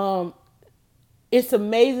 It's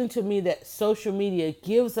amazing to me that social media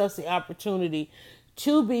gives us the opportunity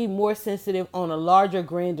to be more sensitive on a larger,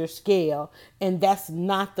 grander scale. And that's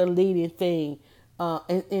not the leading thing.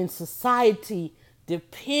 And society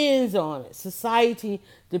depends on it. Society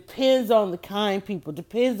depends on the kind people,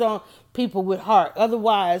 depends on people with heart.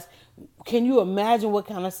 Otherwise, can you imagine what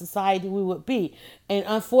kind of society we would be? And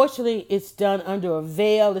unfortunately, it's done under a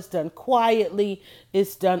veil. It's done quietly.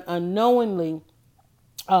 It's done unknowingly.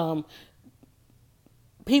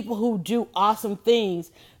 People who do awesome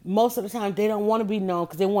things, most of the time they don't want to be known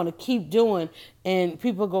because they want to keep doing, and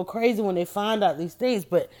people go crazy when they find out these things.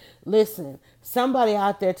 But listen, somebody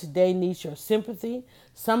out there today needs your sympathy.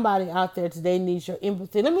 Somebody out there today needs your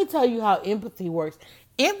empathy. Let me tell you how empathy works.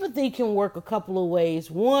 Empathy can work a couple of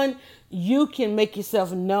ways. One, you can make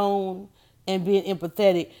yourself known and being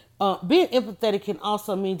empathetic. Being empathetic can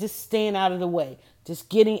also mean just staying out of the way. just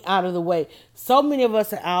getting out of the way. So many of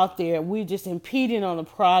us are out there, we're just impeding on the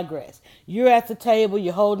progress. You're at the table,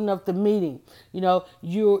 you're holding up the meeting. You know,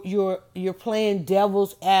 you're playing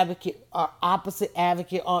devil's advocate or opposite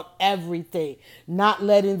advocate on everything, not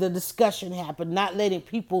letting the discussion happen, not letting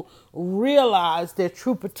people realize their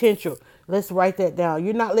true potential. Let's write that down.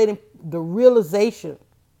 You're not letting the realization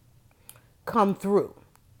come through.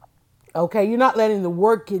 Okay, you're not letting the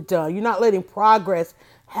work get done. You're not letting progress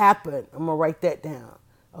happen. I'm gonna write that down.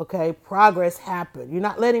 Okay, progress happen. You're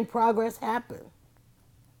not letting progress happen.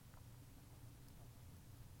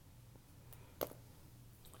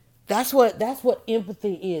 That's what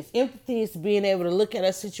empathy is. Empathy is being able to look at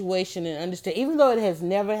a situation and understand, even though it has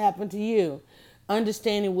never happened to you,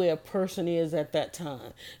 understanding where a person is at that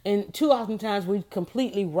time. And too often times we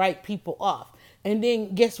completely write people off. And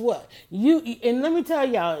then guess what? And let me tell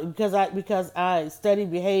y'all, because I study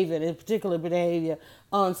behavior, and in particular behavior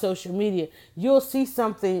on social media, you'll see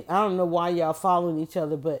something. I don't know why y'all following each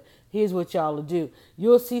other, but here's what y'all will do.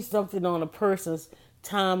 You'll see something on a person's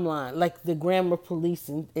timeline, like the grammar police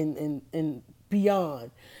and beyond.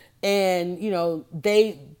 And, you know,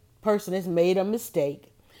 person has made a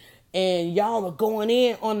mistake and y'all are going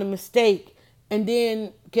in on the mistake. And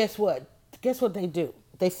then guess what? Guess what they do?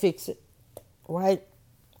 They fix it. Right?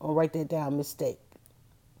 I'll write that down, mistake.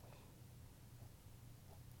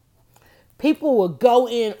 People will go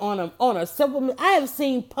in on a simple. I have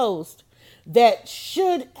seen posts that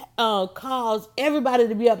should cause everybody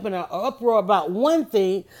to be up in an uproar about one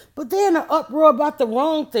thing, but they're in an uproar about the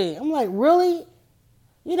wrong thing. I'm like, really?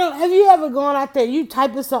 You know, have you ever gone out there, you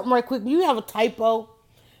typing something right quick, you have a typo,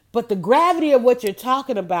 but the gravity of what you're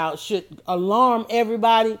talking about should alarm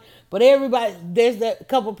everybody. But everybody, there's that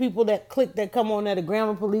couple people that come on there, the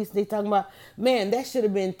grammar police, they talking about, man, that should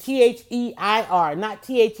have been THEIR, not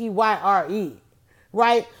THEYRE,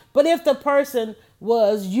 right? But if the person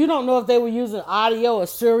was, you don't know if they were using audio or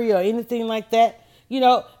Siri or anything like that, you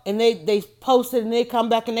know, and they post it and they come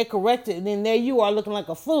back and they correct it, and then there you are looking like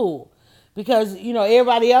a fool. Because, you know,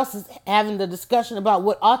 everybody else is having the discussion about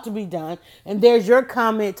what ought to be done. And there's your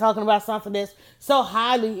comment talking about something that's so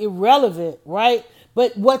highly irrelevant, right?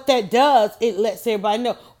 But what that does, it lets everybody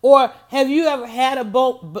know. Or have you ever had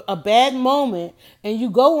a bad moment and you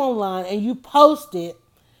go online and you post it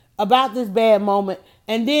about this bad moment,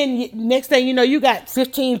 and then next thing you know, you got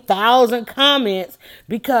 15,000 comments,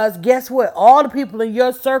 because guess what? All the people in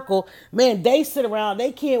your circle, man, they sit around,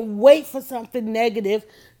 they can't wait for something negative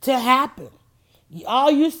to happen.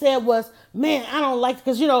 All you said was, man, I don't like it.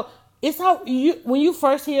 Because, you know, it's how when you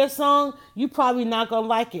first hear a song, you probably not going to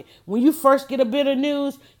like it. When you first get a bit of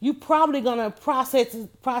news, you probably going to process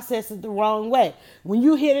it the wrong way. When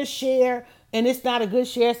you hit a share and it's not a good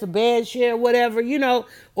share, it's a bad share, whatever, you know,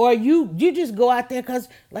 or you just go out there because,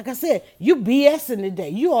 like I said, you BSing today.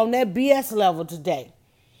 You on that BS level today.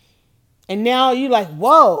 And now you like,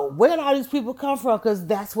 whoa, where did all these people come from? Because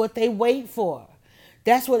that's what they wait for.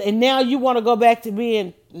 And now you want to go back to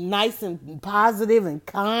being nice and positive and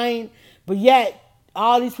kind, but yet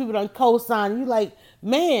all these people done co-sign. You like,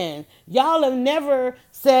 man, y'all have never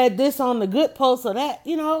said this on the good post or that,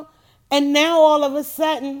 you know, and now all of a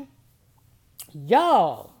sudden,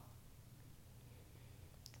 y'all,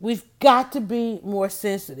 we've got to be more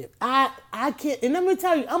sensitive. I can't, and let me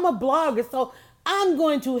tell you, I'm a blogger, so I'm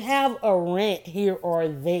going to have a rant here or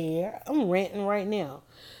there. I'm ranting right now.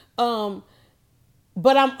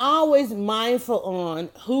 But I'm always mindful on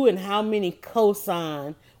who and how many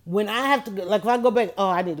co-sign when I have to go, like if I go back, oh,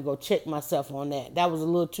 I need to go check myself on that. That was a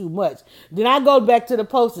little too much. Then I go back to the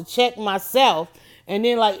post to check myself, and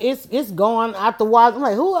then like it's going out the wazoo. I'm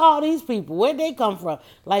like, who are all these people? Where'd they come from?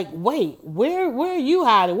 Like, wait, where are you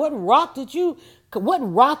hiding? What rock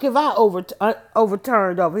have I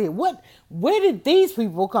overturned over here? Where did these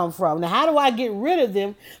people come from? Now, how do I get rid of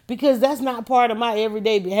them? Because that's not part of my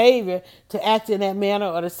everyday behavior to act in that manner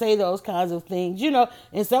or to say those kinds of things, you know.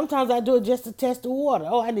 And sometimes I do it just to test the water.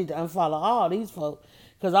 Oh, I need to unfollow all these folks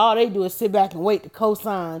because all they do is sit back and wait to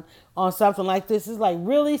co-sign on something like this. It's like,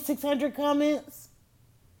 really, 600 comments?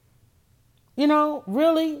 You know,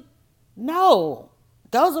 really? No.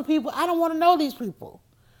 Those are people, I don't want to know these people.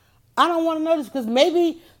 I don't want to know this because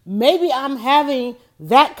maybe I'm having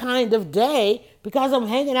that kind of day because I'm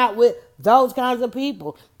hanging out with those kinds of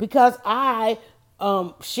people, because I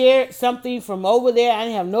shared something from over there. I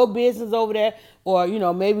didn't have no business over there, or, you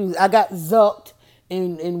know, maybe I got zucked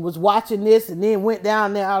and was watching this and then went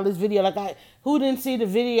down there, all this video. Like, who didn't see the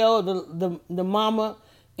video of the mama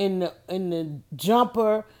in the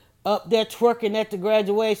jumper up there twerking at the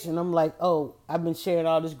graduation? I'm like, oh, I've been sharing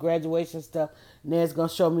all this graduation stuff. Now it's going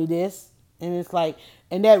to show me this. And it's like,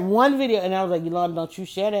 and that one video, and I was like, Yolanda, don't you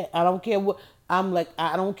share that. I don't care what, I'm like,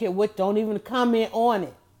 I don't care what, don't even comment on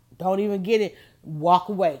it. Don't even get it. Walk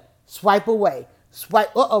away. Swipe away. Swipe,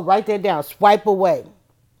 write that down. Swipe away.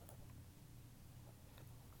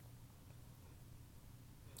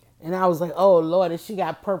 And I was like, oh Lord, and she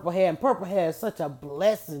got purple hair. And purple hair is such a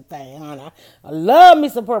blessing thing, honey. I love me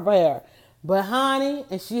some purple hair. But honey,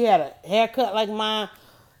 and she had a haircut like mine,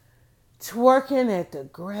 twerking at the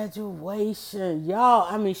graduation. Y'all,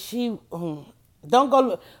 I mean, she, don't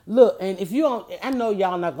go look. And if you don't, I know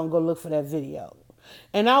y'all not going to go look for that video.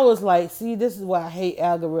 And I was like, see, this is why I hate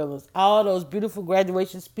algorithms. All those beautiful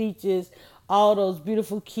graduation speeches, all those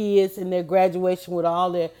beautiful kids in their graduation with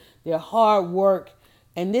all their hard work.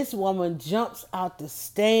 And this woman jumps out the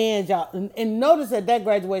stands, y'all. And notice at that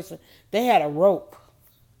graduation, they had a rope.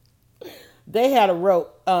 They had a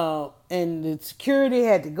rope, and the security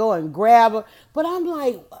had to go and grab her. But I'm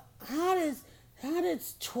like, how does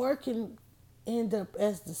twerking end up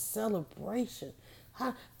as the celebration?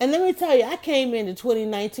 And let me tell you, I came into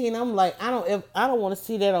 2019. I'm like, I don't want to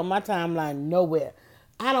see that on my timeline nowhere.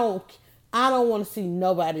 I don't want to see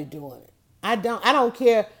nobody doing it. I don't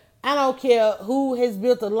care. I don't care who has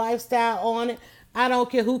built a lifestyle on it. I don't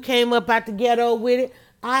care who came up out the ghetto with it.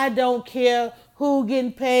 I don't care who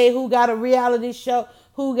getting paid, who got a reality show,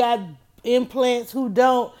 who got implants, who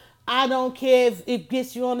don't. I don't care if it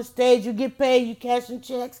gets you on the stage, you get paid, you cashing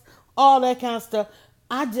checks, all that kind of stuff.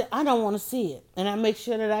 I don't want to see it, and I make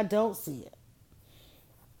sure that I don't see it,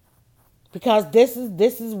 because this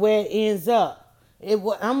is where it ends up.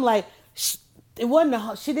 I'm like, it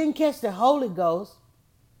wasn't. She didn't catch the Holy Ghost.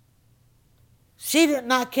 She did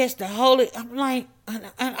not catch the Holy. I'm like,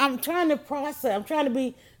 I'm trying to process. I'm trying to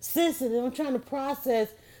be sensitive. I'm trying to process.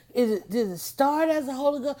 Did it start as a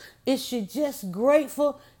Holy Ghost? Is she just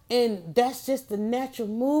grateful, and that's just the natural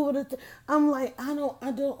move of the I'm like, I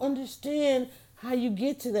don't understand how you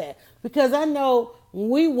get to that, because I know when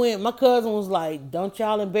we went, my cousin was like, "Don't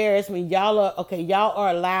y'all embarrass me. Y'all are okay. Y'all are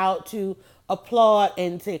allowed to applaud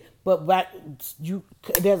and say, but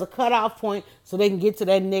there's a cutoff point so they can get to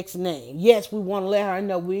that next name. Yes, we want to let her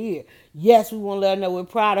know we're here. Yes, we want to let her know we're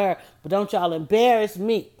proud of her, but don't y'all embarrass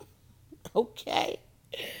me." Okay,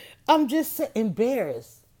 I'm just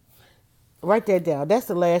embarrassed. Write that down. That's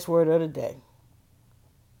the last word of the day.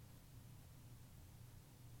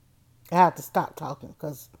 I have to stop talking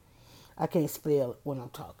because I can't spell when I'm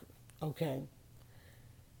talking. Okay.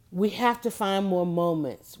 We have to find more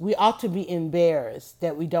moments. We ought to be embarrassed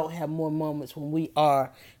that we don't have more moments when we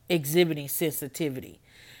are exhibiting sensitivity.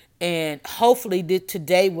 And hopefully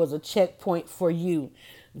today was a checkpoint for you,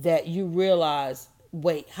 that you realize,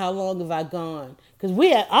 wait, how long have I gone? Because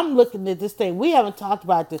I'm looking at this thing. We haven't talked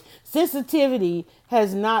about this. Sensitivity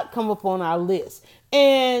has not come up on our list.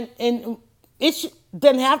 And it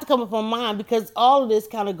doesn't have to come up on mine, because all of this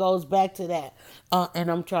kind of goes back to that.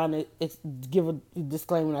 And I'm trying to give a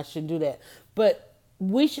disclaimer, I shouldn't do that. But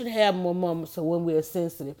we should have more moments of when we are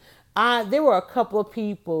sensitive. There were a couple of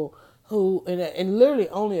people who, and literally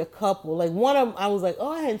only a couple, like one of them, I was like,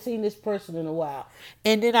 oh, I hadn't seen this person in a while.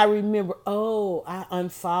 And then I remember, oh, I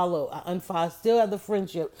unfollowed, still have the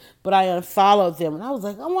friendship, but I unfollowed them. And I was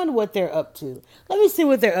like, I wonder what they're up to. Let me see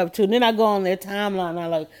what they're up to. And then I go on their timeline and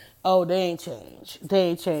I'm like, oh, they ain't changed. They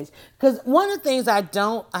ain't changed. Because one of the things I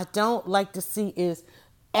don't like to see is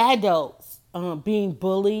adults being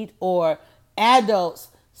bullied, or adults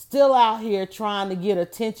still out here trying to get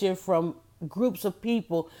attention from groups of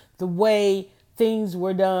people the way things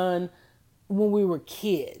were done when we were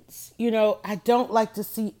kids. I don't like to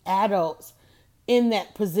see adults in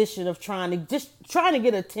that position of trying to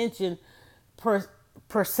get attention per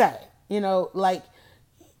se. Like,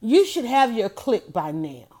 you should have your clique by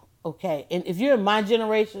now. Okay, and if you're in my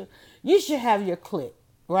generation, you should have your clique,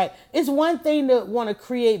 right? It's one thing to want to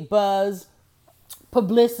create buzz,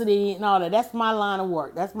 publicity, and all that. That's my line of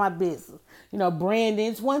work. That's my business. Branding.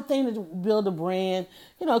 It's one thing to build a brand,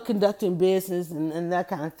 conducting business and that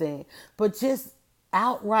kind of thing. But just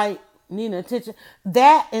outright needing attention.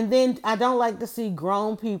 That, and then I don't like to see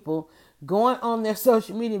grown people going on their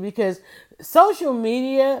social media, because social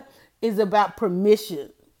media is about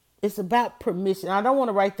permission. It's about permission. I don't want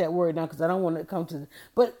to write that word down because I don't want to come to.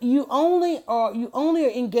 But you only are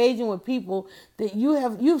engaging with people that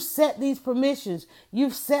you've set these permissions.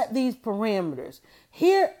 You've set these parameters.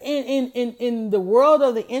 Here in the world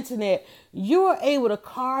of the internet, you are able to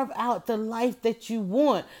carve out the life that you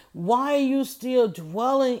want. Why are you still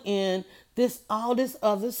dwelling in all this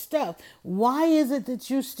other stuff? Why is it that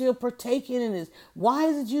you still partaking in this? Why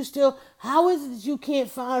is it how is it that you can't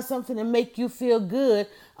find something to make you feel good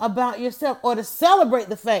about yourself, or to celebrate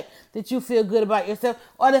the fact that you feel good about yourself,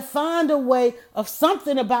 or to find a way of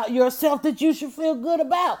something about yourself that you should feel good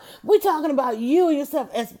about? We're talking about you and yourself.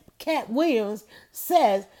 As Cat Williams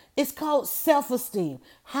says, it's called self-esteem.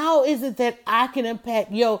 How is it that I can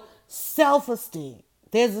impact your self-esteem?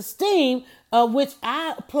 There's esteem of which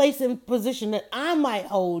I place in position that I might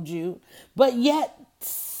hold you, but yet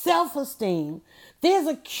self-esteem, there's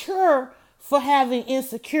a cure for having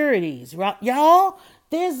insecurities, right? Y'all,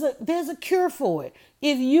 there's a cure for it.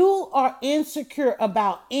 If you are insecure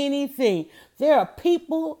about anything, there are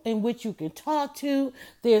people in which you can talk to.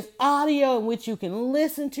 There's audio in which you can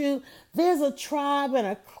listen to. There's a tribe and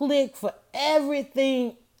a clique for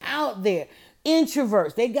everything out there.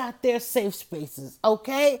 Introverts, they got their safe spaces,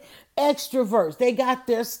 okay? Extroverts, they got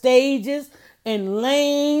their stages and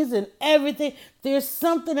lanes and everything. There's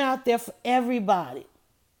something out there for everybody.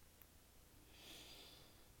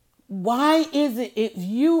 Why is it, if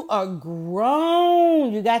you are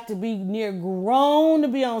grown, you got to be near grown to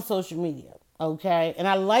be on social media, okay? And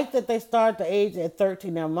I like that they start the age at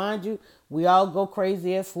 13. Now, mind you, we all go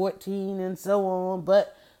crazy at 14 and so on,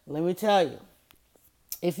 but let me tell you,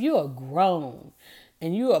 if you are grown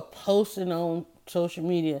and you are posting on social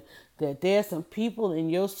media that there's some people in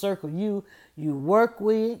your circle you work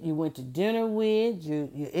with, you went to dinner with, you're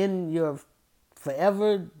in your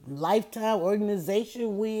forever lifetime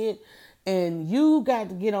organization with, and you got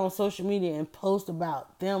to get on social media and post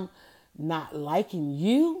about them not liking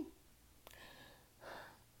you,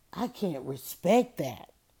 I can't respect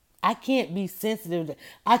that. I can't be sensitive to,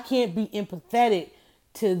 I can't be empathetic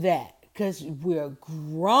to that, because we're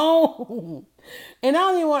grown. And I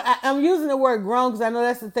don't even want, I'm using the word grown because I know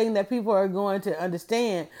that's the thing that people are going to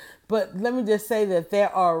understand. But let me just say that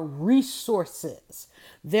there are resources.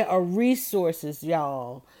 There are resources,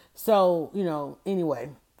 y'all. So, anyway.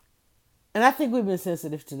 And I think we've been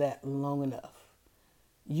sensitive to that long enough.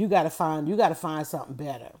 You got to find something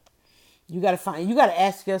better. You got to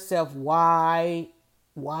ask yourself why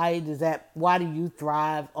do you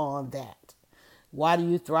thrive on that? Why do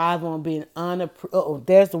you thrive on being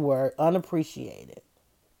there's the word, unappreciated?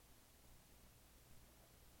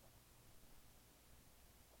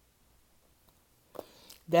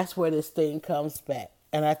 That's where this thing comes back.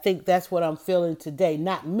 And I think that's what I'm feeling today.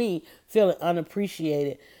 Not me feeling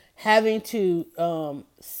unappreciated. Having to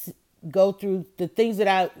go through the things that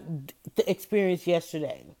I experienced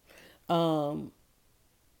yesterday.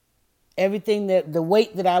 Everything the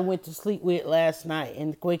weight that I went to sleep with last night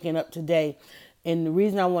and waking up today. And the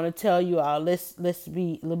reason I want to tell you all, let's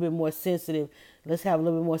be a little bit more sensitive. Let's have a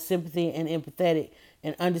little bit more sympathy and empathetic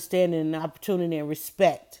and understanding and opportunity and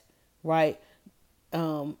respect, right?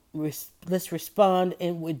 Let's respond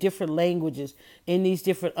with different languages in these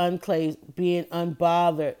different enclaves, being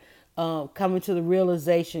unbothered, coming to the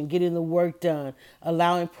realization, getting the work done,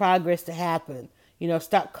 allowing progress to happen.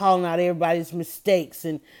 Stop calling out everybody's mistakes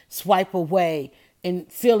and swipe away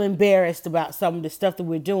and feel embarrassed about some of the stuff that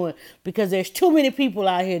we're doing, because there's too many people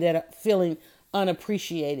out here that are feeling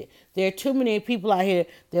unappreciated. There are too many people out here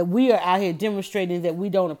that we are out here demonstrating that we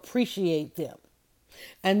don't appreciate them.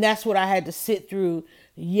 And that's what I had to sit through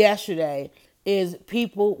yesterday, is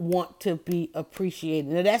people want to be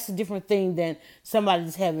appreciated. Now, that's a different thing than somebody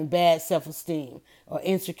just having bad self-esteem or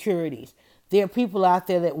insecurities. There are people out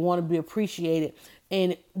there that want to be appreciated,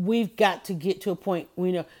 and we've got to get to a point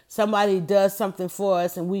where, somebody does something for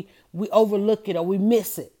us and we overlook it or we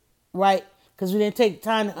miss it, right? Because we didn't take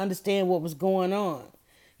time to understand what was going on.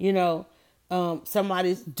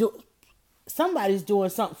 Somebody's doing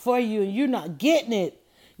something for you and you're not getting it.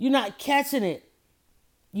 You're not catching it.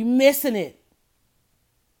 You're missing it.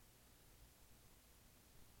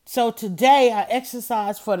 So today, our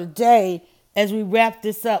exercise for the day, as we wrap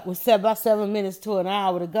this up with about 7 minutes to an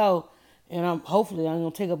hour to go, and hopefully I'm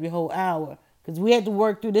going to take up your whole hour, because we had to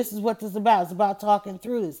work through, this is what this is about. It's about talking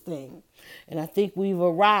through this thing. And I think we've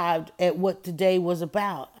arrived at what today was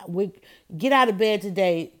about. We get out of bed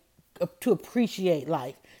today to appreciate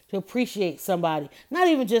life, to appreciate somebody. Not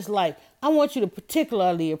even just life. I want you to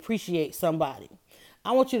particularly appreciate somebody.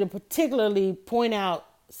 I want you to particularly point out,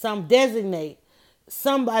 designate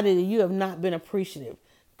somebody that you have not been appreciative.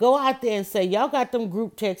 Go out there and say, y'all got them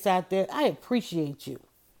group texts out there. I appreciate you.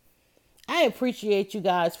 I appreciate you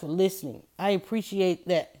guys for listening. I appreciate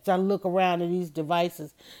that. As I look around at these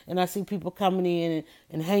devices and I see people coming in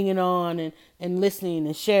and hanging on and listening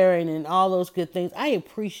and sharing and all those good things. I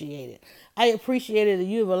appreciate it. I appreciate it that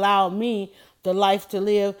you've allowed me the life to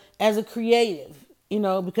live as a creative.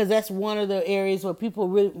 Because that's one of the areas where people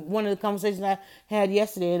really, one of the conversations I had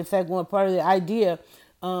yesterday, and in fact, one part of the idea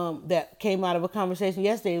that came out of a conversation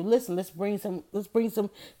yesterday. Listen, let's bring some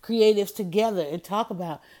creatives together and talk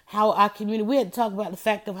about how our community. We had to talk about the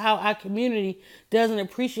fact of how our community doesn't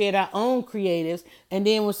appreciate our own creatives, and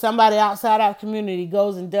then when somebody outside our community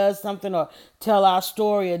goes and does something or tell our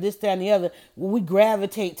story or this, that, and the other, we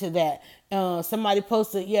gravitate to that. Somebody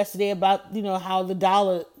posted yesterday about how the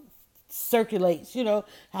dollar circulates,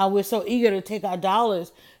 how we're so eager to take our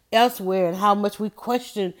dollars elsewhere and how much we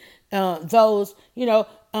question those,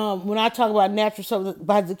 when I talk about Natural Soap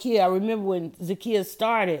by Zakia, I remember when Zakia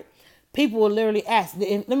started, people would literally ask,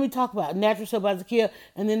 let me talk about Natural Soap by Zakia,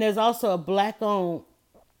 and then there's also a black-owned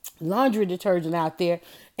laundry detergent out there,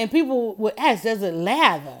 and people would ask, does it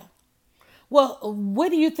lather? Well, where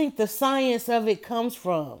do you think the science of it comes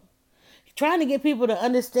from? Trying to get people to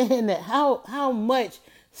understand that how much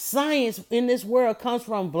science in this world comes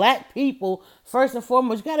from black people, first and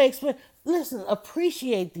foremost. You got to explain. Listen,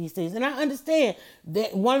 appreciate these things. And I understand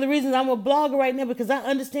that one of the reasons I'm a blogger right now, because I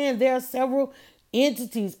understand there are several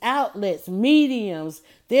entities, outlets, mediums.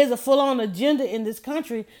 There's a full-on agenda in this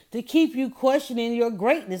country to keep you questioning your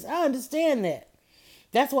greatness. I understand that.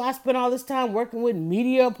 That's why I spent all this time working with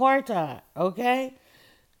media apartheid, okay?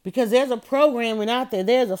 Because there's a programming out there.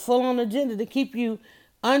 There's a full-on agenda to keep you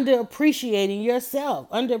underappreciating yourself,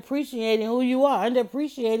 underappreciating who you are,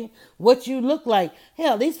 underappreciating what you look like.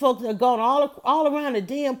 Hell, these folks are going all around the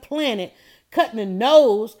damn planet cutting the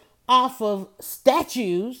nose off of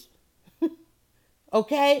statues.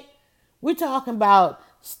 Okay? We're talking about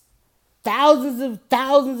thousands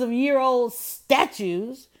of year old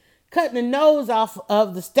statues, cutting the nose off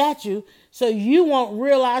of the statue so you won't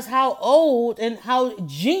realize how old and how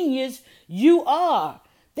genius you are.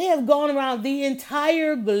 They have gone around the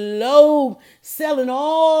entire globe selling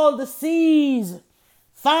all the seeds,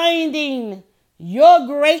 finding your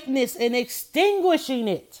greatness and extinguishing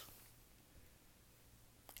it.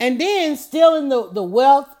 And then stealing the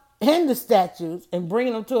wealth and the statues and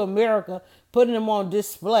bringing them to America, putting them on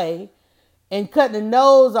display and cutting the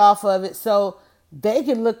nose off of it so they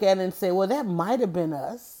can look at it and say, well, that might have been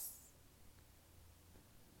us.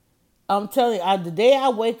 I'm telling you, the day I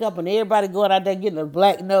wake up and everybody going out there getting a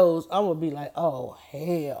black nose, I'm going to be like, oh,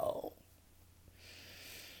 hell.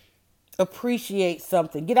 Appreciate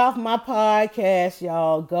something. Get off my podcast,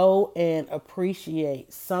 y'all. Go and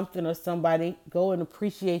appreciate something or somebody. Go and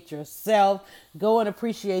appreciate yourself. Go and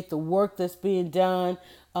appreciate the work that's being done.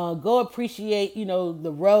 Go appreciate,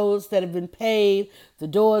 the roads that have been paved, the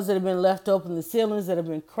doors that have been left open, the ceilings that have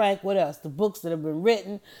been cracked. What else? The books that have been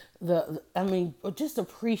written. Just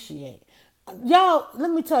appreciate. Y'all,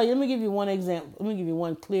 let me tell you, let me give you one example. Let me give you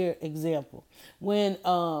one clear example. When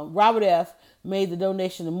Robert F. made the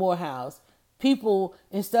donation to Morehouse, people,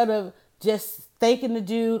 instead of just thanking the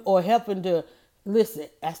dude or helping to, listen,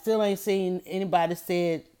 I still ain't seen anybody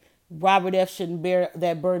said Robert F. shouldn't bear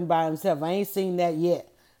that burden by himself. I ain't seen that yet.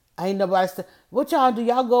 Ain't nobody said, what y'all do?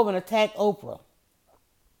 Y'all go over and attack Oprah.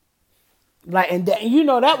 And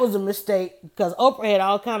that was a mistake because Oprah had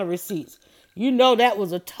all kind of receipts. That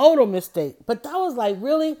was a total mistake. But that was like,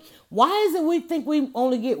 really? Why is it we think we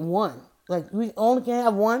only get one? Like, we only can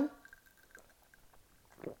have one?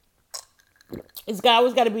 It's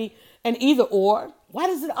always got to be an either or. Why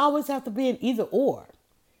does it always have to be an either or?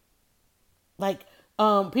 Like,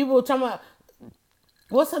 people were talking about,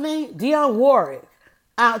 what's her name? Dionne Warwick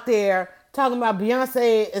out there talking about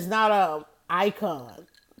Beyonce is not an icon.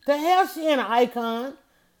 The hell she ain't an icon.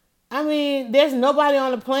 There's nobody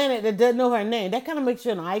on the planet that doesn't know her name. That kind of makes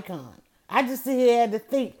you an icon. I just sit here and had to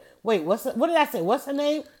think, wait, what did I say? What's her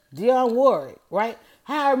name? Dionne Warwick, right?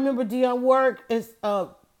 How I remember Dionne Warwick is,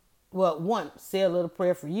 one, say a little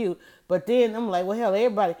prayer for you. But then I'm like, well, hell,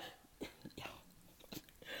 everybody.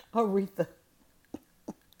 Aretha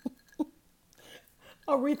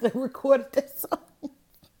recorded that song.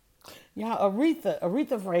 Y'all,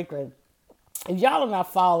 Aretha Franklin. If y'all are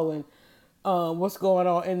not following what's going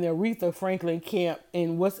on in the Aretha Franklin camp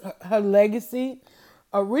and what's her legacy,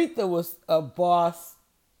 Aretha was a boss.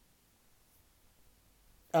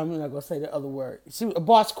 I'm not going to say the other word. She was a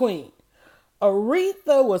boss queen.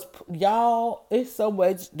 Aretha was, y'all, it's so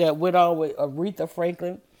much that went on with Aretha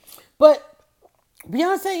Franklin. But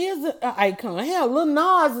Beyonce is an icon. Hell, Lil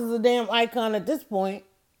Nas is a damn icon at this point.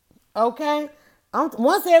 Okay?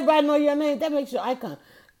 Once everybody know your name, that makes you an icon.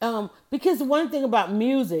 Because one thing about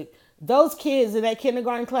music, those kids in that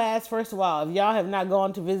kindergarten class, first of all, if y'all have not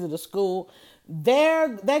gone to visit a school, they're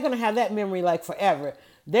going to have that memory like forever.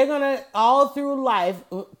 they're gonna all through life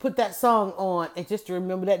put that song on and just to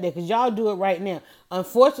remember that day, because y'all do it right now.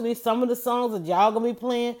 Unfortunately, some of the songs that y'all gonna be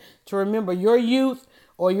playing to remember your youth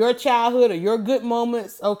or your childhood or your good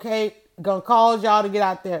moments, okay, gonna cause y'all to get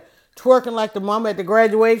out there twerking like the mama at the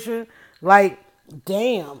graduation. Like,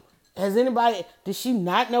 damn, did she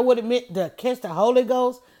not know what it meant to catch the Holy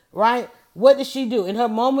Ghost? Right? What did she do in her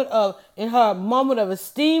moment of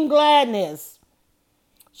esteem gladness?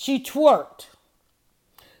 She twerked.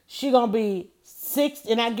 She gonna be 6,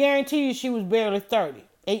 and I guarantee you she was barely 30.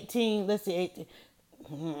 18, let's see, 18.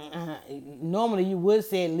 Normally you would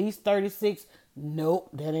say at least 36. Nope,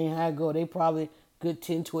 that ain't how it go. They probably good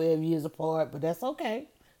 10, 12 years apart, but that's okay.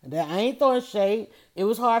 I ain't throwing shade. It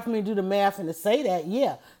was hard for me to do the math and to say that,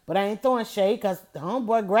 yeah. But I ain't throwing shade because the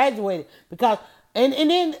homeboy graduated. And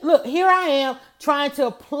then, look, here I am trying to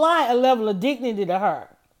apply a level of dignity to her.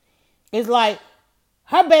 It's like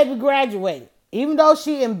her baby graduated. Even though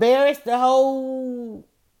she embarrassed the whole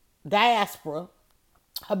diaspora,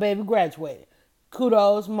 her baby graduated.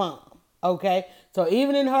 Kudos, mom. Okay? So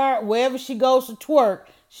even in her, wherever she goes to twerk,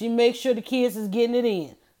 she makes sure the kids is getting it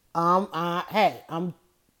in. I'm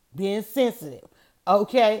being sensitive.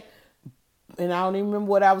 Okay? And I don't even remember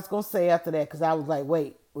what I was going to say after that because I was like,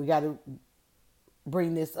 wait, we got to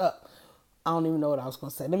bring this up. I don't even know what I was going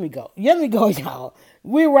to say. Let me go, y'all.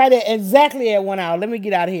 We're right at exactly at 1 hour. Let me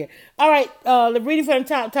get out of here. All right. Reading from the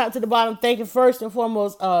top to the bottom. Thank you first and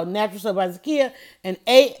foremost, Natural Soap by Zakia and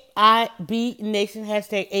AIB Nation,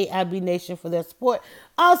 hashtag AIB Nation for their support.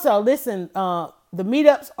 Also, listen, the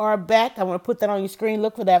meetups are back. I want to put that on your screen.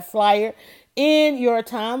 Look for that flyer in your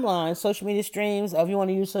timeline. Social media streams, if you want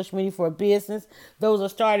to use social media for a business, those are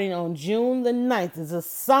starting on June the 9th. It's a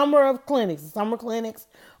summer of clinics. The summer clinics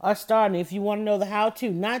are starting. If you want to know the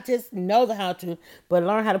how-to, not just know the how-to, but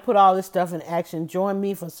learn how to put all this stuff in action, join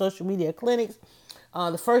me for social media clinics.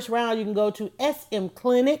 The first round, you can go to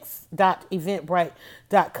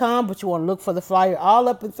smclinics.eventbrite.com, but you want to look for the flyer all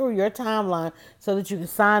up and through your timeline so that you can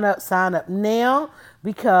sign up now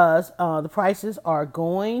because the prices are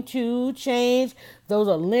going to change. Those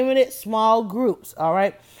are limited small groups, all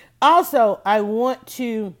right? Also, I want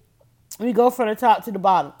to, let me go from the top to the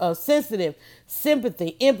bottom. Sensitive,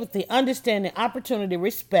 sympathy, empathy, understanding, opportunity,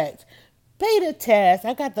 respect, beta test.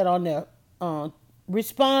 I got that on there.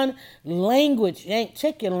 Respond language.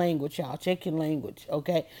 Check your language, y'all. Check your language,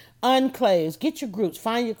 okay? Unclaves. Get your groups.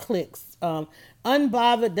 Find your cliques.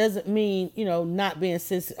 Unbothered doesn't mean, not being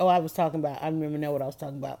sensitive. Oh, I remember now what I was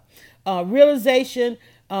talking about. Realization.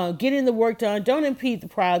 Getting the work done. Don't impede the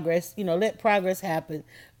progress. Let progress happen.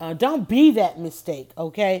 Don't be that mistake,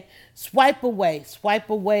 okay? Swipe away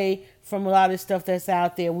from a lot of stuff that's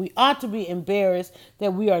out there. We ought to be embarrassed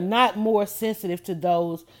that we are not more sensitive to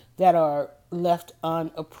those that are left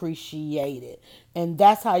unappreciated. And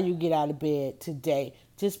that's how you get out of bed today.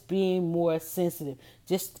 Just being more sensitive.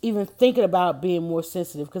 Just even thinking about being more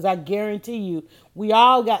sensitive. Because I guarantee you, we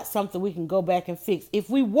all got something we can go back and fix. If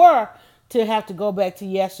we were to have to go back to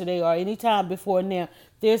yesterday or any time before now,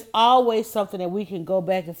 there's always something that we can go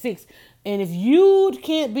back and fix. And if you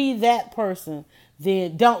can't be that person,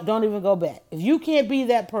 then don't even go back. If you can't be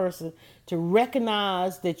that person to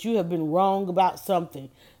recognize that you have been wrong about something,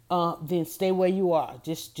 then stay where you are.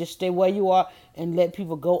 Just stay where you are and let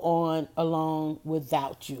people go on along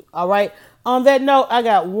without you. All right. On that note, I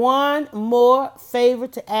got one more favor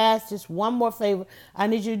to ask. Just one more favor I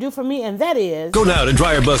need you to do for me, and that is go now to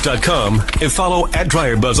dryerbuzz.com and follow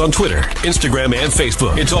 @dryerbuzz on Twitter, Instagram, and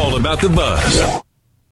Facebook. It's all about the buzz.